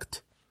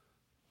select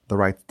the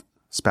right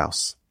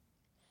spouse.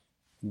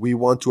 We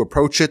want to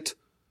approach it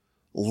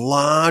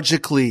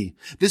logically.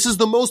 This is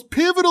the most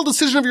pivotal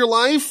decision of your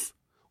life.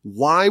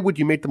 Why would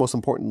you make the most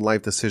important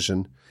life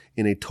decision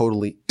in a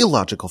totally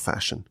illogical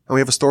fashion? And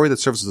we have a story that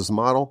serves as a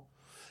model,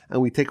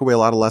 and we take away a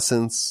lot of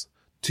lessons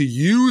to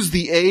use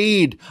the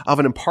aid of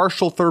an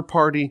impartial third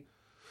party.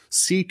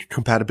 Seek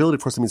compatibility.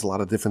 Of course, it means a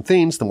lot of different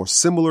things. The more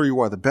similar you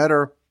are, the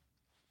better.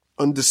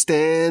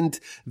 Understand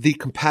the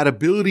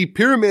compatibility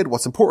pyramid.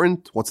 What's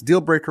important? What's a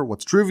deal breaker?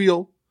 What's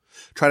trivial?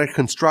 Try to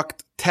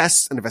construct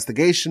tests and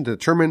investigation to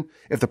determine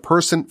if the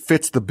person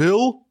fits the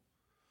bill.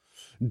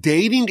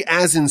 Dating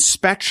as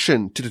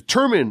inspection to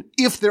determine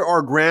if there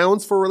are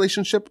grounds for a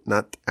relationship,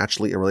 not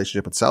actually a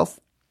relationship itself.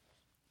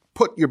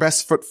 Put your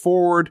best foot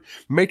forward.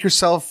 Make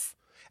yourself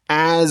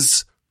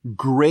as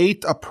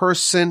great a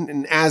person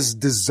and as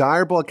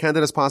desirable a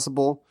candidate as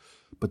possible,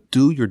 but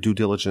do your due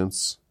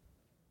diligence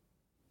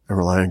and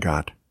rely on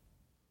God.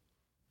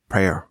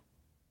 Prayer.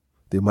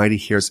 The Almighty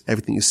hears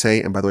everything you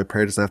say. And by the way,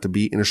 prayer doesn't have to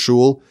be in a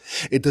shul.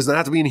 It does not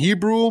have to be in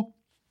Hebrew.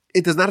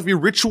 It does not have to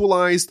be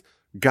ritualized.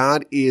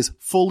 God is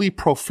fully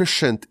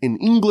proficient in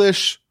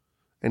English,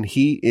 and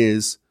He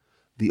is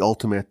the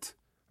ultimate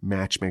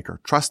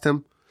matchmaker. Trust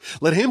Him.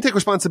 Let Him take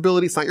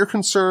responsibility. It's not your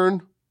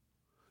concern.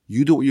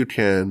 You do what you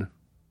can,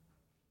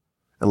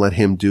 and let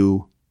Him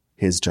do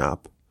His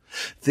job.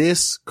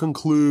 This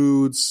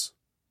concludes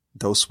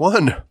dose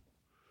 1.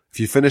 If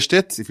you finished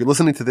it, if you're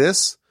listening to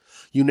this,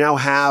 you now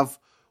have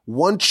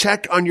one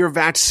check on your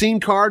vaccine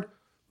card,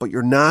 but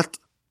you're not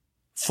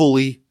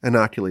fully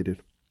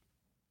inoculated.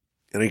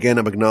 And again,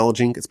 I'm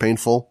acknowledging it's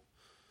painful.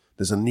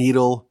 There's a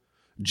needle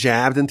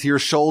jabbed into your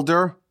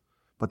shoulder,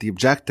 but the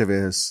objective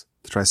is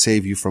to try to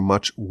save you from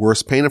much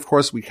worse pain. Of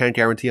course, we can't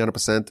guarantee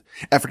 100%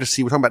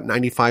 efficacy. We're talking about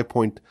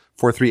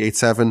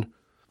 95.4387%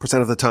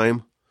 of the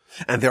time.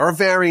 And there are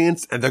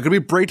variants, and there are going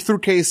to be breakthrough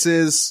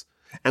cases,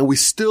 and we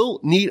still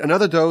need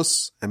another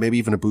dose and maybe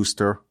even a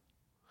booster.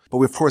 But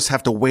we, of course,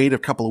 have to wait a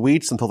couple of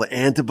weeks until the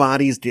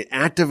antibodies get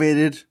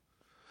activated.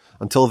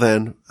 Until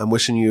then, I'm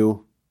wishing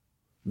you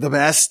the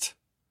best.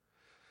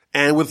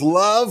 And with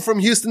love from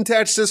Houston,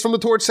 Texas, from the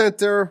Torch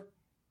Center,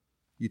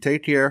 you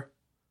take care.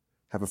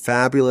 Have a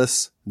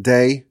fabulous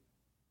day.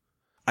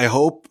 I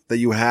hope that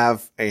you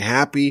have a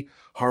happy,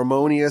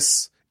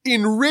 harmonious,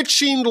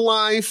 enriching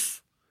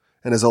life.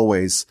 And as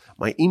always,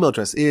 my email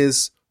address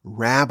is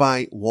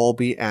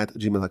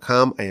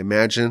rabbiwolbe@gmail.com. I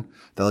imagine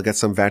that I'll get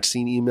some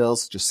vaccine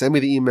emails. Just send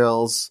me the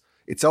emails.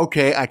 It's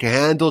okay. I can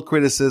handle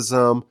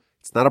criticism.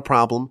 It's not a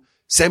problem.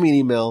 Send me an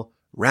email,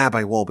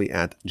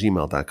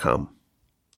 rabbiwolbe@gmail.com.